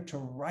hired to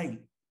write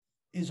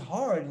is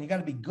hard, and you got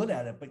to be good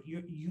at it. But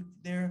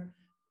they're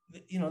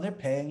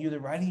paying you, they're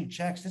writing you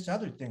checks. This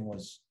other thing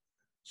was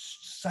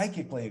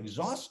psychically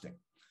exhausting.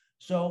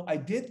 So I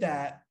did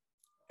that.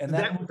 And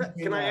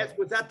can I ask,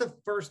 was that the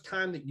first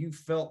time that you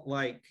felt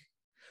like,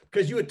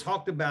 because you had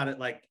talked about it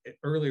like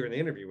earlier in the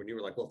interview when you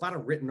were like, well, if I'd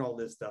have written all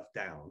this stuff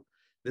down,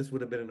 this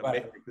would have been an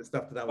amazing, the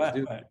stuff that I was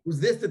doing. Right. Was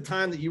this the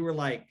time that you were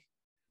like,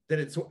 that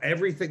it's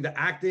everything, the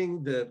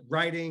acting, the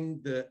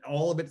writing,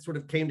 all of it sort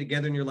of came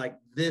together and you're like,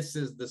 this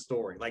is the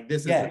story. Like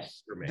this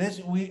is for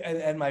me.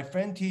 And my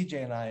friend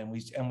TJ and I,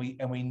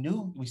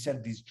 we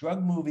said these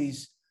drug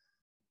movies,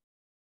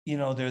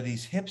 they're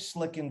these hip,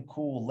 slick, and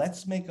cool.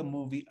 Let's make a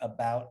movie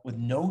with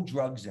no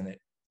drugs in it,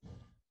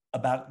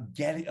 about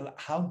getting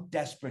how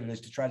desperate it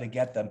is to try to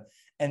get them,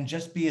 and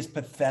just be as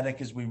pathetic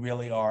as we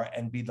really are,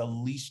 and be the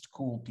least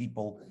cool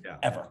people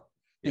ever.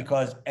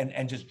 Because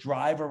and just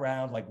drive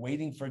around like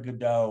waiting for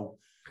Godot,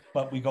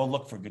 but we go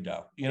look for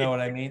Godot. You know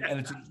what I mean? And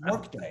it's a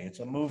work day. It's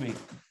a movie.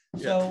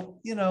 So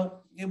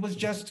it was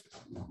just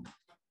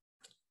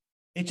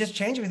it just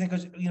changed everything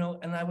because,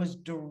 and I was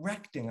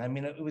directing. I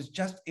mean, it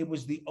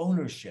was the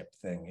ownership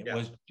thing. It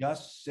was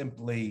just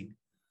simply,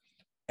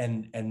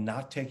 and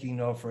not taking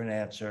no for an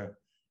answer,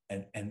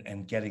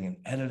 and getting an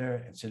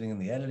editor and sitting in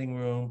the editing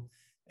room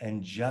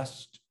and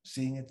just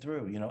seeing it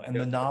through, and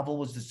the novel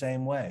was the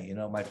same way.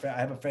 I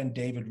have a friend,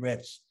 David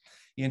Ritz.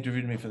 He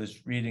interviewed me for this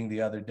reading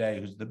the other day,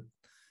 who's the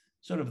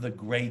sort of the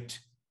great,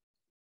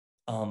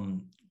 I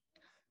don't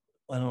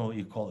know what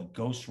you call it,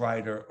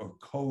 ghostwriter or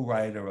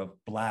co-writer of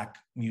Black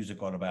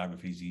music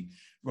autobiographies. He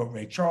wrote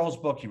Ray Charles'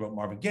 book. He wrote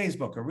Marvin Gaye's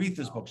book,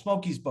 Aretha's book,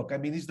 Smokey's book. I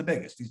mean, he's the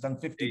biggest. He's done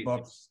 50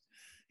 books.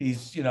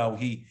 He's,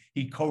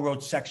 he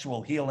co-wrote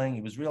Sexual Healing.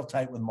 He was real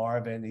tight with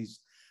Marvin. He's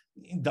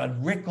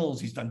done Rickles.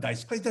 He's done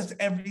Dice Clay.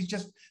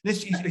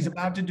 He's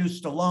about to do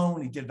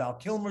Stallone. He did Val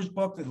Kilmer's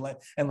book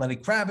and Lenny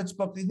Kravitz's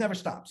book. He never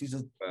stops. He's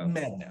a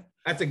madman.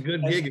 That's a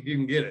good gig if you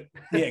can get it.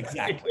 Yeah,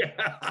 exactly.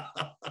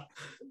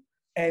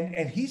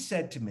 And he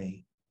said to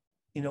me,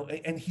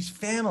 and he's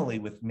family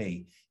with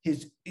me.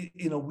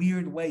 In a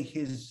weird way,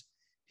 his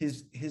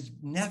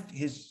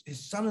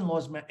son-in-law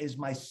is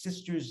my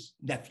sister's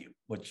nephew,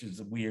 which is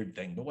a weird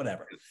thing, but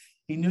whatever.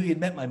 He knew he had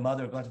met my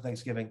mother, gone to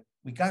Thanksgiving.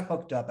 We got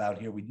hooked up out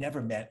here. We'd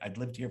never met. I'd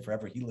lived here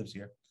forever. He lives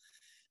here.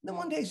 And then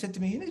one day he said to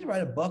me, you need to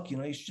write a book.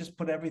 You should just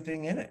put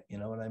everything in it. You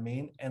know what I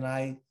mean? And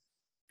I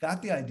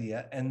got the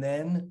idea. And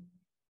then,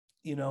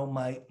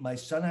 my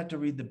son had to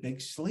read The Big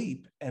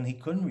Sleep and he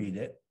couldn't read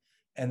it.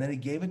 And then he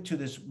gave it to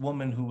this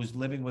woman who was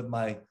living with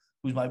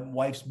who's my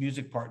wife's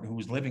music partner, who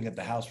was living at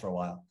the house for a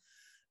while.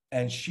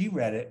 And she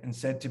read it and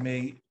said to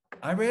me,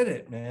 I read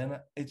it, man.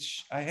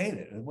 I hate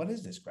it. What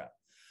is this crap?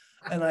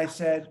 And I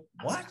said,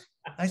 what?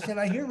 I said,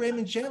 I hear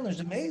Raymond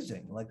Chandler's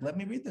amazing. Like, let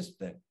me read this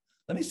thing.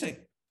 Let me see.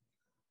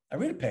 I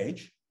read a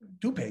page,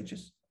 2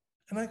 pages,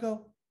 and I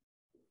go,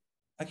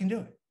 I can do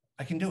it.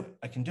 I can do it.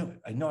 I can do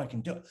it. I know I can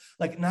do it.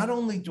 Like, not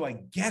only do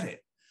I get it,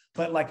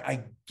 but like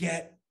I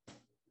get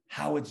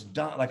how it's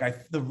done.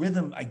 Like the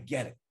rhythm, I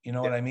get it. You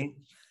know what I mean?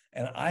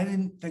 And I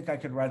didn't think I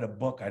could write a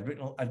book. I'd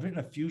written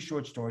a few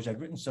short stories. I'd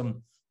written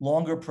some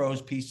longer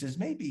prose pieces,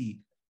 maybe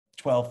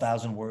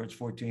 12,000 words,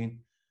 14.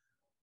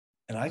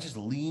 And I just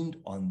leaned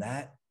on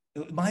that.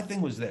 My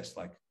thing was this,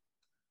 like,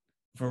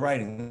 for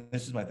writing,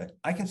 this is my thing.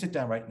 I can sit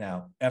down right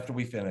now after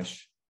we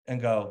finish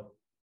and go,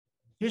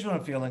 here's what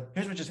I'm feeling.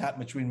 Here's what just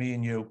happened between me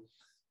and you.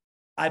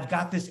 I've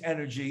got this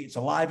energy. It's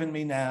alive in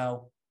me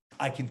now.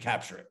 I can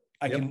capture it.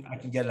 I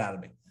can get it out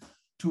of me.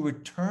 To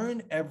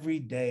return every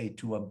day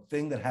to a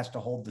thing that has to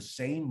hold the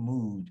same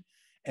mood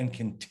and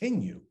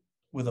continue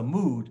with a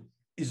mood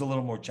is a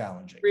little more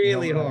challenging.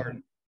 Really hard. I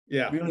mean?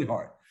 Yeah. Really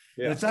hard.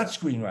 Yeah. And it's not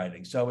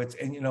screenwriting. So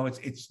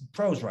it's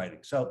prose writing.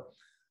 So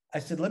I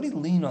said, let me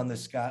lean on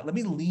this guy. Let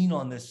me lean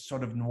on this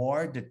sort of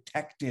noir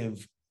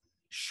detective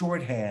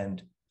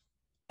shorthand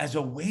as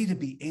a way to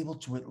be able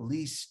to at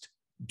least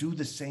do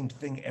the same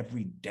thing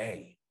every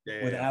day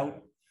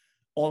without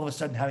all of a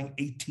sudden having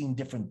 18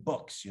 different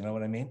books. You know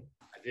what I mean?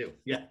 I do.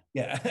 Yeah.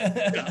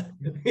 Yeah.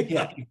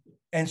 Yeah.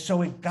 And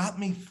so it got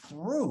me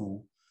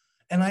through.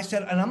 And I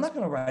said, and I'm not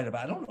going to write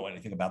about, I don't know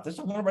anything about this.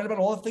 I'm going to write about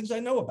all the things I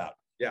know about.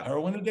 Yeah.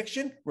 Heroin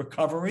addiction,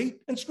 recovery,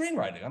 and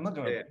screenwriting. I'm not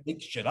going to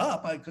make shit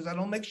up because I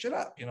don't make shit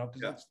up,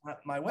 because that's not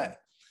my way.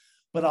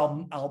 But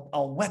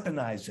I'll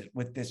weaponize it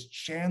with this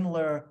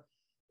Chandler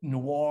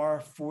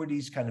noir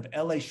 40s kind of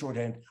LA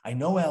shorthand. I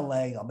know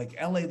LA. I'll make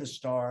LA the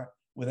star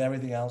with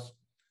everything else.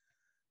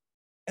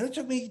 And it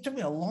took me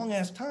a long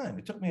ass time.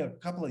 It took me a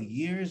couple of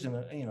years,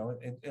 and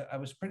I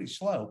was pretty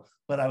slow,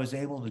 but I was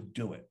able to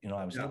do it.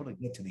 I was able to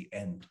get to the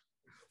end.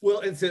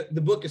 Well,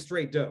 the book is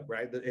straight dope,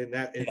 right? And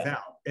that it's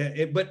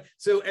out. But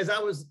so as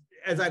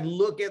I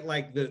look at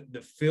like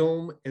the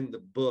film and the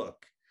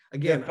book,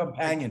 again, they're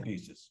companion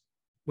pieces.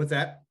 What's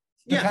that?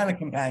 They're kind of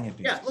companion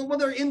pieces. Yeah, well,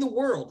 they're in the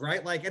world,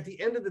 right? Like at the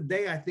end of the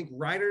day, I think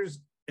writers,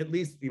 at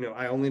least,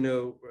 I only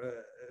know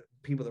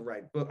people that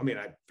write book. I mean,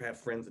 I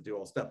have friends that do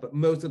all stuff, but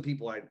most of the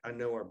people I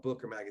know are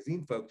book or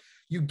magazine folk.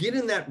 You get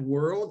in that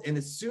world, and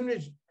as soon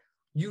as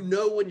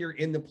when you're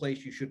in the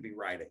place you should be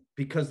writing,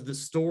 because the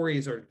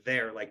stories are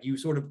there. Like you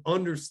sort of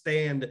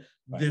understand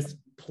this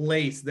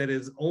place that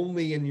is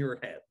only in your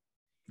head,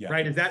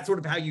 right? Is that sort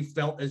of how you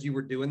felt as you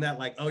were doing that?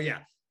 Like, oh yeah,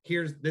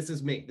 this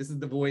is me. This is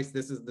the voice.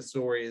 This is the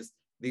stories.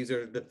 These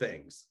are the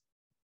things.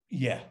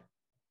 Yeah,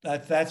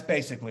 that's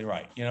basically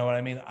right. You know what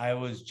I mean? I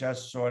was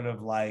just sort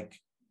of like,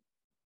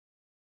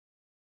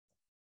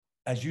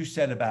 as you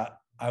said about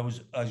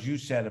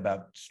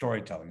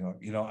storytelling,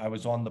 I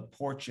was on the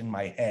porch in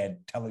my head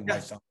telling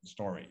myself the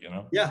story,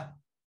 Yeah.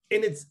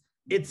 And it's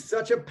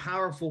such a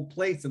powerful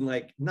place. And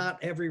like, not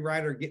every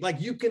writer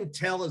you can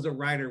tell as a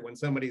writer when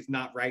somebody's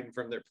not writing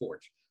from their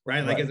porch,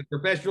 right? Like as a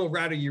professional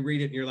writer, you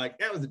read it and you're like,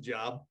 that was a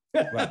job.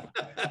 Right.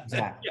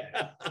 Exactly.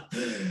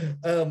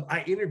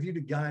 I interviewed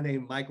a guy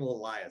named Michael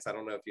Elias. I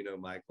don't know if you know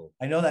Michael.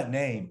 I know that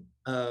name.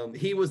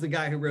 He was the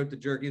guy who wrote The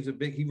Jerk. He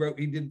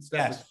did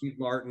stuff with Steve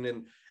Martin,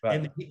 and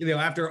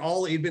after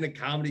all, he'd been a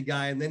comedy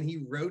guy, and then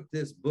he wrote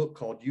this book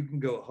called You Can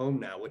Go Home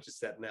Now, which is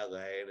set in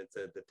LA, and it's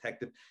a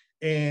detective.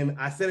 And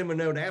I sent him a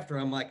note after.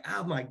 I'm like,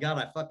 oh my God,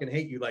 I fucking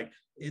hate you. Like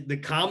the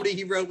comedy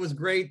he wrote was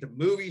great. The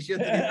movie shit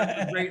that he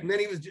wrote was great. And then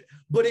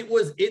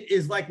it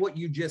is like what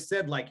you just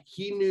said. Like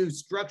he knew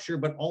structure,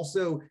 but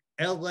also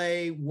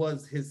LA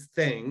was his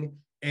thing.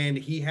 And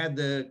he had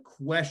the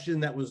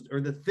question or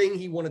the thing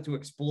he wanted to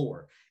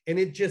explore. And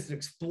it just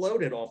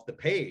exploded off the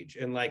page.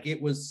 And like, it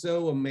was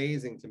so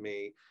amazing to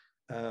me.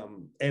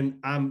 And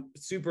I'm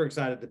super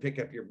excited to pick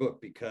up your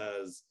book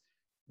because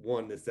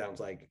one, this sounds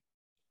like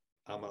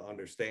I'm gonna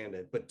understand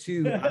it, but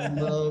two, I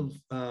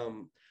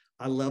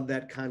love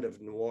that kind of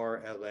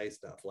noir LA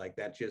stuff. Like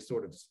that just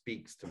sort of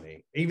speaks to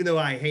me, even though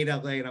I hate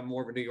LA and I'm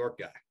more of a New York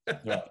guy.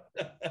 Yeah.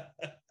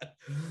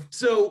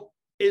 So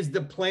is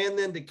the plan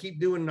then to keep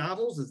doing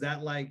novels? Is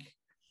that like,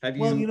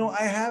 Well,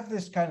 I have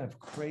this kind of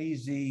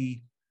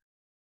crazy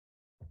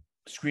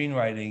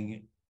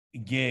screenwriting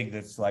gig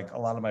that's like a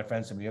lot of my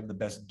friends say, we have the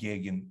best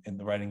gig in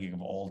the writing gig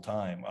of all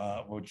time,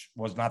 which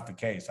was not the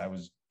case. I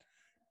was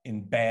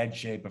in bad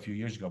shape a few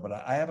years ago, but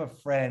I have a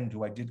friend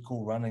who I did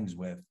Cool Runnings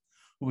with,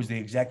 who was the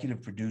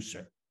executive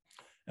producer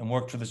and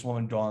worked for this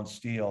woman, Dawn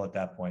Steele, at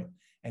that point.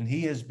 And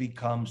he has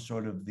become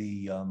sort of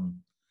the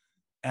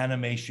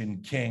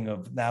animation king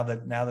of now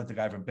that the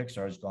guy from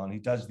Pixar is gone. He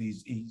does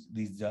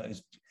he's got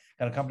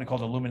a company called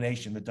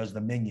Illumination that does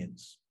the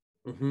Minions.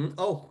 Mm-hmm.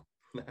 Oh,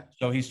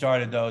 so he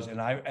started those,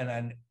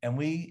 and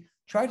we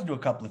tried to do a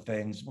couple of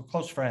things. We're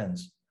close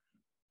friends,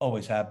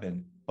 always have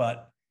been,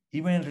 but he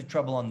ran into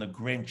trouble on The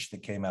Grinch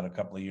that came out a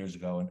couple of years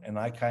ago. And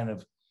I kind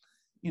of,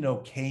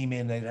 came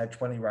in, they had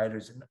 20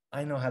 writers, and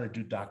I know how to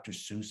do Dr.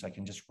 Seuss. I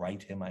can just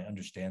write him. I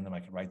understand them. I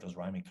can write those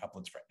rhyming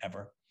couplets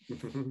forever.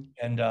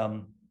 And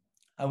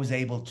I was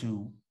able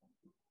to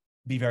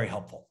be very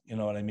helpful, you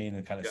know what I mean?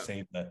 And kind of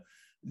save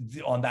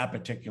on that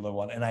particular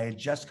one. And I had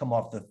just come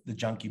off the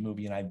Junkie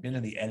movie, and I'd been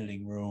in the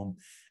editing room,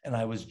 and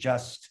I was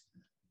just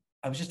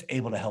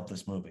able to help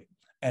this movie.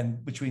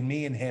 And between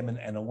me and him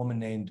and a woman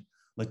named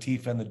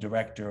Latifah and the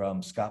director,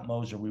 Scott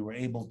Moser, we were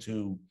able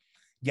to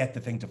get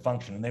the thing to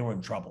function, and they were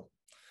in trouble.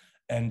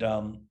 And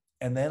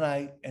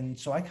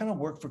so I kind of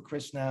work for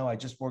Chris now. I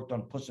just worked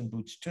on Puss in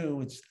Boots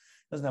 2. It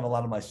doesn't have a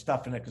lot of my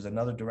stuff in it because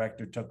another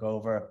director took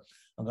over.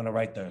 I'm going to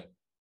write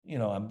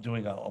I'm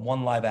doing a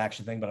one live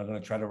action thing, but I'm going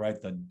to try to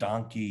write the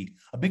donkey.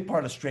 A big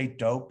part of Straight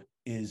Dope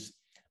is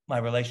my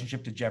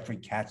relationship to Jeffrey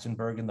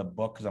Katzenberg in the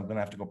book, because I'm going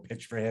to have to go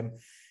pitch for him.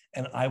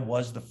 And I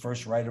was the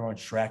first writer on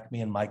Shrek,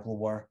 me and Michael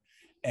were.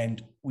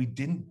 And we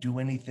didn't do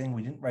anything.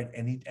 We didn't write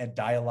any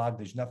dialogue.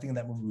 There's nothing in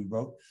that movie we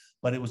wrote,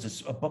 but it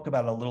was a book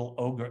about a little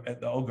ogre.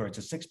 The ogre. It's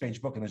a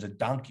 6-page book, and there's a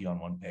donkey on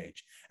one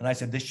page. And I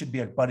said, this should be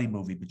a buddy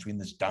movie between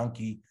this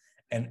donkey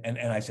and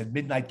I said,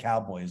 Midnight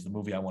Cowboy is the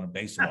movie I want to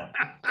base it on.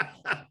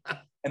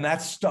 And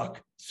that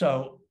stuck.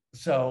 So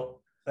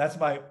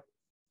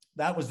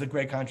that was the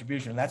great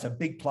contribution. That's a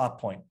big plot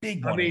point.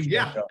 Big one. I mean,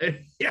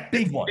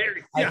 big one.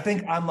 I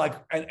think I'm like,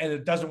 and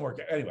it doesn't work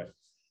anyway.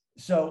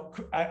 So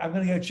I'm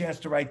going to get a chance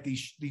to write the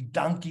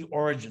donkey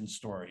origin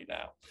story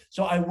now.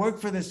 So I work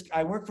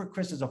for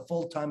Chris as a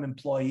full-time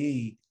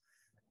employee,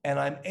 and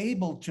I'm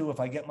able to, if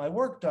I get my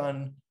work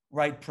done,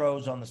 write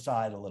prose on the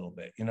side a little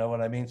bit. You know what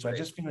I mean? So I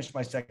just finished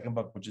my second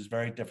book, which is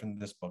very different than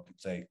this book.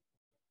 It's a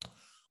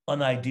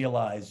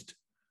unidealized,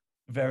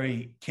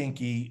 very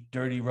kinky,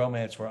 dirty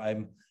romance where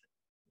I'm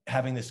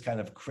having this kind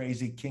of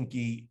crazy,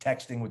 kinky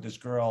texting with this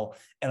girl,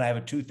 and I have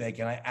a toothache,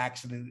 and I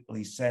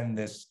accidentally send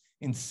this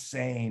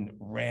insane,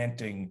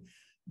 ranting,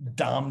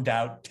 dommed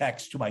out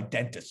text to my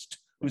dentist,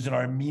 who's an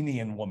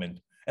Armenian woman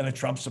and a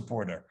Trump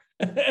supporter.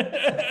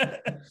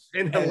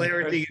 And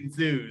hilarity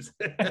ensues.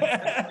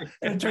 And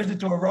it turns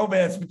into a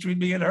romance between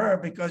me and her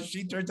because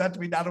she turns out to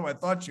be not who I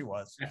thought she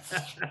was.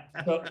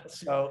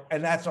 So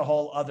and that's a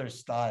whole other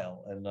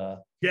style. And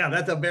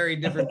that's a very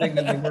different thing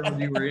than the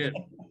world you were in.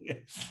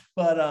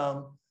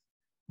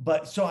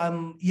 But so I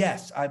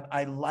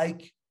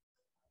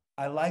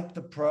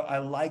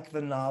like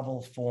the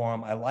novel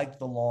form. I like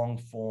the long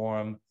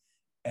form,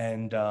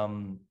 and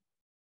I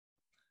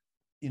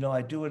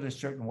do it a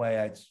certain way.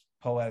 It's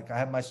poetic. I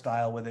have my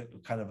style with it,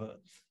 kind of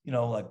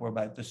like where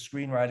the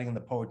screenwriting and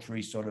the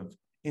poetry sort of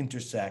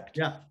intersect.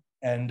 Yeah.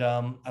 And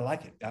I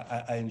like it.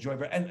 I enjoy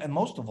it. And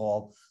most of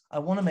all, I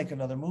want to make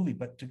another movie.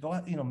 But to go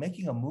out,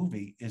 making a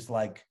movie is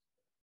like,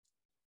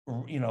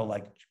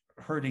 like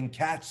herding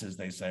cats, as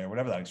they say, or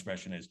whatever that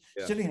expression is.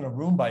 Yeah. Sitting in a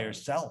room by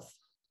yourself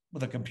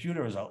with a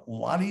computer is a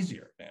lot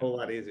easier, man. A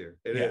lot easier.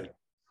 It is.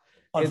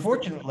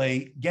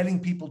 Unfortunately, getting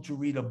people to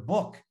read a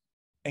book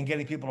and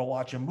getting people to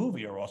watch a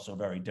movie are also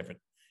very different.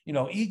 You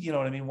know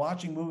what I mean?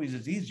 Watching movies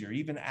is easier,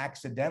 even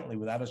accidentally,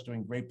 without us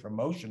doing great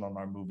promotion on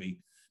our movie.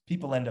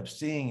 People end up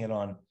seeing it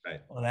on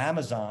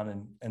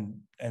Amazon, and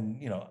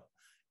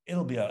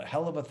it'll be a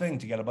hell of a thing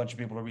to get a bunch of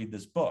people to read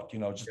this book,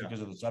 just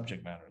because of the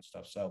subject matter and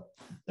stuff. So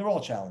they're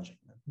all challenging.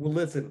 Well,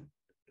 listen,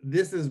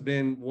 this has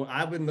been, well,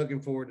 I've been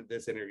looking forward to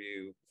this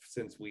interview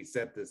since we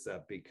set this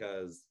up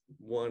because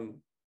one,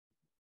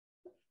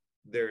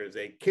 there is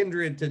a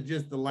kindred to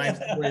just the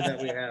life story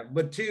that we have,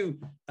 but two,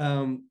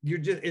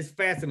 it's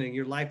fascinating.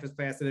 Your life is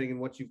fascinating and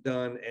what you've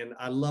done. And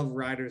I love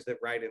writers that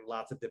write in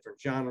lots of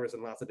different genres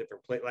and lots of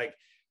different places. Like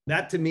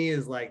that to me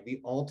is like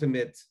the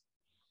ultimate.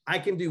 I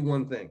can do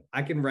one thing.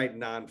 I can write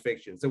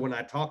nonfiction. So when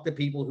I talk to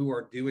people who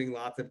are doing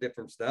lots of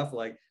different stuff,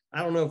 like,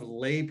 I don't know if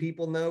lay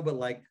people know, but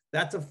like,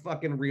 that's a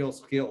fucking real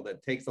skill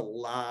that takes a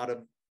lot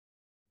of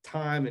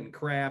time and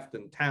craft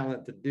and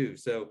talent to do.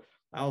 So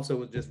I also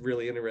was just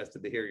really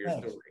interested to hear your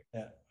story.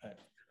 Yeah.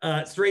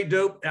 Right. Straight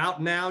Dope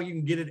out now. You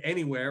can get it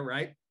anywhere,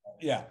 right?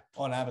 Yeah,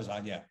 on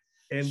Amazon. Yeah.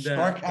 And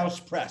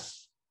Starkhouse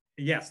Press.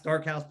 Yeah,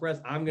 Starkhouse Press.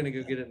 I'm gonna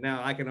go get it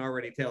now. I can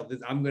already tell this.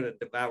 I'm gonna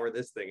devour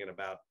this thing in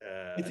about.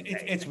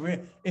 It's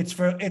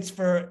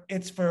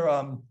for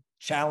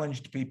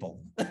challenged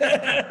people.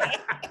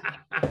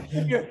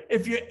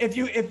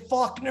 If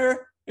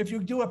Faulkner. If you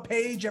do a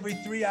page every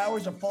 3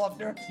 hours of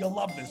Faulkner, you'll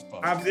love this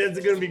book. It's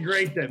going to be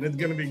great then. It's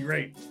going to be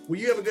great. Well,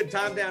 you have a good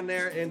time down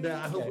there, and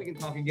I hope we can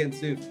talk again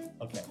soon.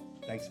 Okay.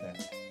 Thanks, man.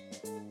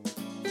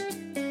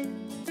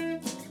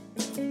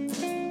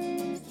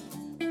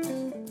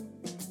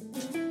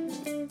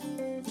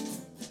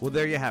 Well,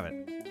 there you have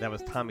it. That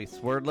was Tommy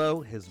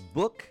Swerdlow. His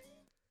book,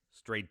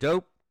 Straight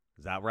Dope,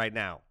 is out right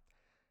now.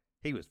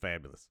 He was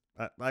fabulous.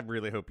 I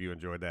really hope you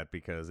enjoyed that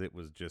because it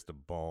was just a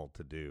ball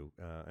to do.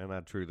 And I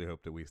truly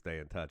hope that we stay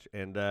in touch.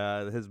 And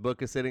his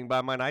book is sitting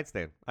by my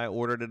nightstand. I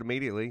ordered it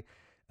immediately,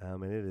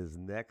 and it is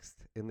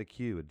next in the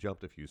queue. It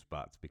jumped a few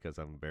spots because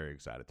I'm very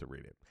excited to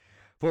read it.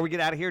 Before we get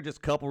out of here, just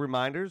a couple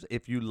reminders.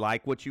 If you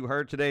like what you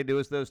heard today, do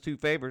us those two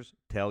favors.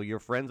 Tell your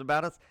friends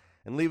about us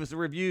and leave us a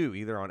review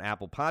either on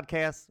Apple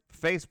Podcasts,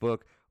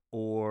 Facebook,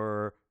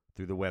 or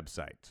through the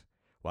website.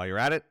 While you're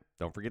at it,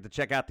 don't forget to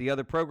check out the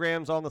other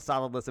programs on the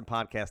Solid Listen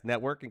Podcast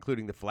Network,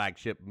 including the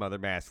flagship Mother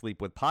Mass Sleep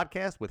With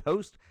podcast with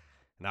host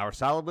and our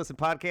Solid Listen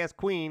Podcast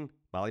queen,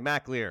 Molly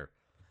McLear.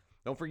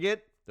 Don't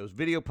forget those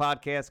video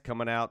podcasts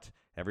coming out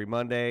every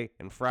Monday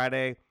and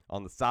Friday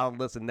on the Solid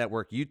Listen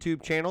Network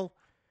YouTube channel.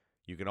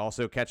 You can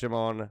also catch them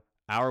on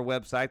our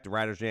website,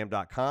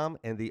 thewritersjam.com,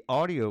 and the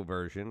audio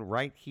version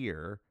right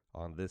here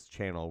on this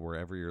channel,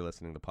 wherever you're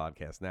listening to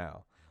podcasts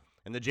now.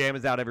 And the jam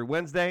is out every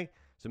Wednesday,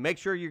 so make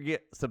sure you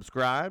get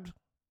subscribed.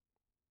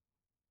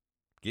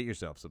 Get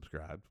yourself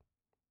subscribed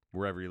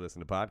wherever you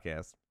listen to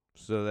podcasts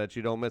so that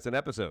you don't miss an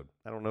episode.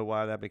 I don't know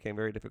why that became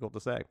very difficult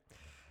to say.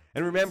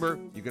 And remember,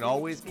 you can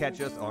always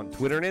catch us on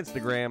Twitter and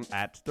Instagram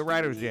at The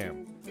Writers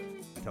Jam.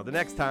 Until the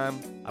next time,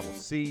 I will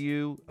see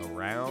you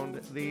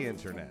around the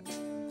internet.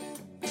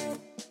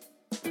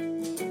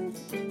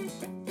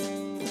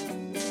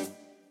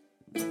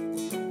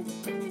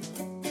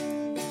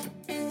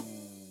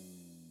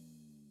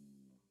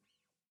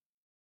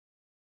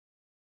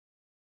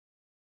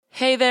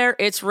 Hey there,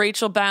 it's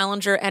Rachel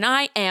Ballinger, and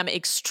I am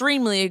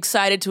extremely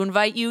excited to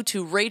invite you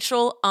to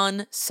Rachel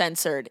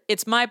Uncensored.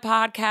 It's my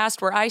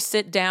podcast where I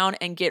sit down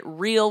and get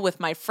real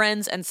with my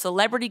friends and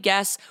celebrity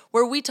guests,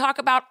 where we talk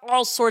about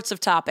all sorts of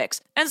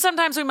topics. And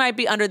sometimes we might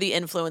be under the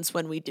influence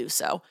when we do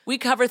so. We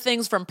cover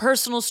things from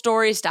personal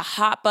stories to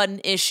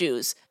hot-button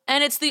issues.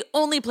 And it's the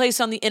only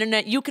place on the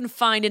internet you can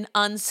find an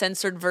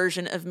uncensored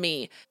version of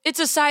me. It's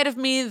a side of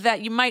me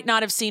that you might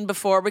not have seen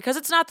before because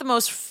it's not the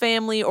most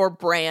family or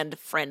brand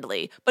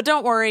friendly. But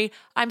don't worry,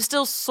 I'm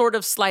still sort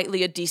of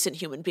slightly a decent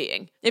human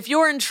being. If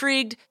you're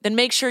intrigued, then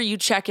make sure you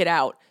check it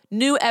out.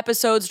 New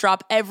episodes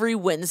drop every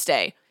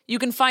Wednesday. You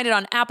can find it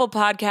on Apple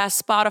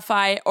Podcasts,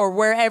 Spotify, or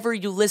wherever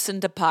you listen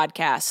to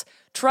podcasts.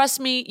 Trust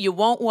me, you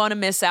won't want to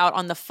miss out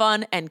on the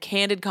fun and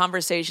candid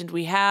conversations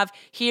we have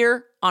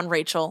here on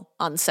Rachel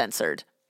Uncensored.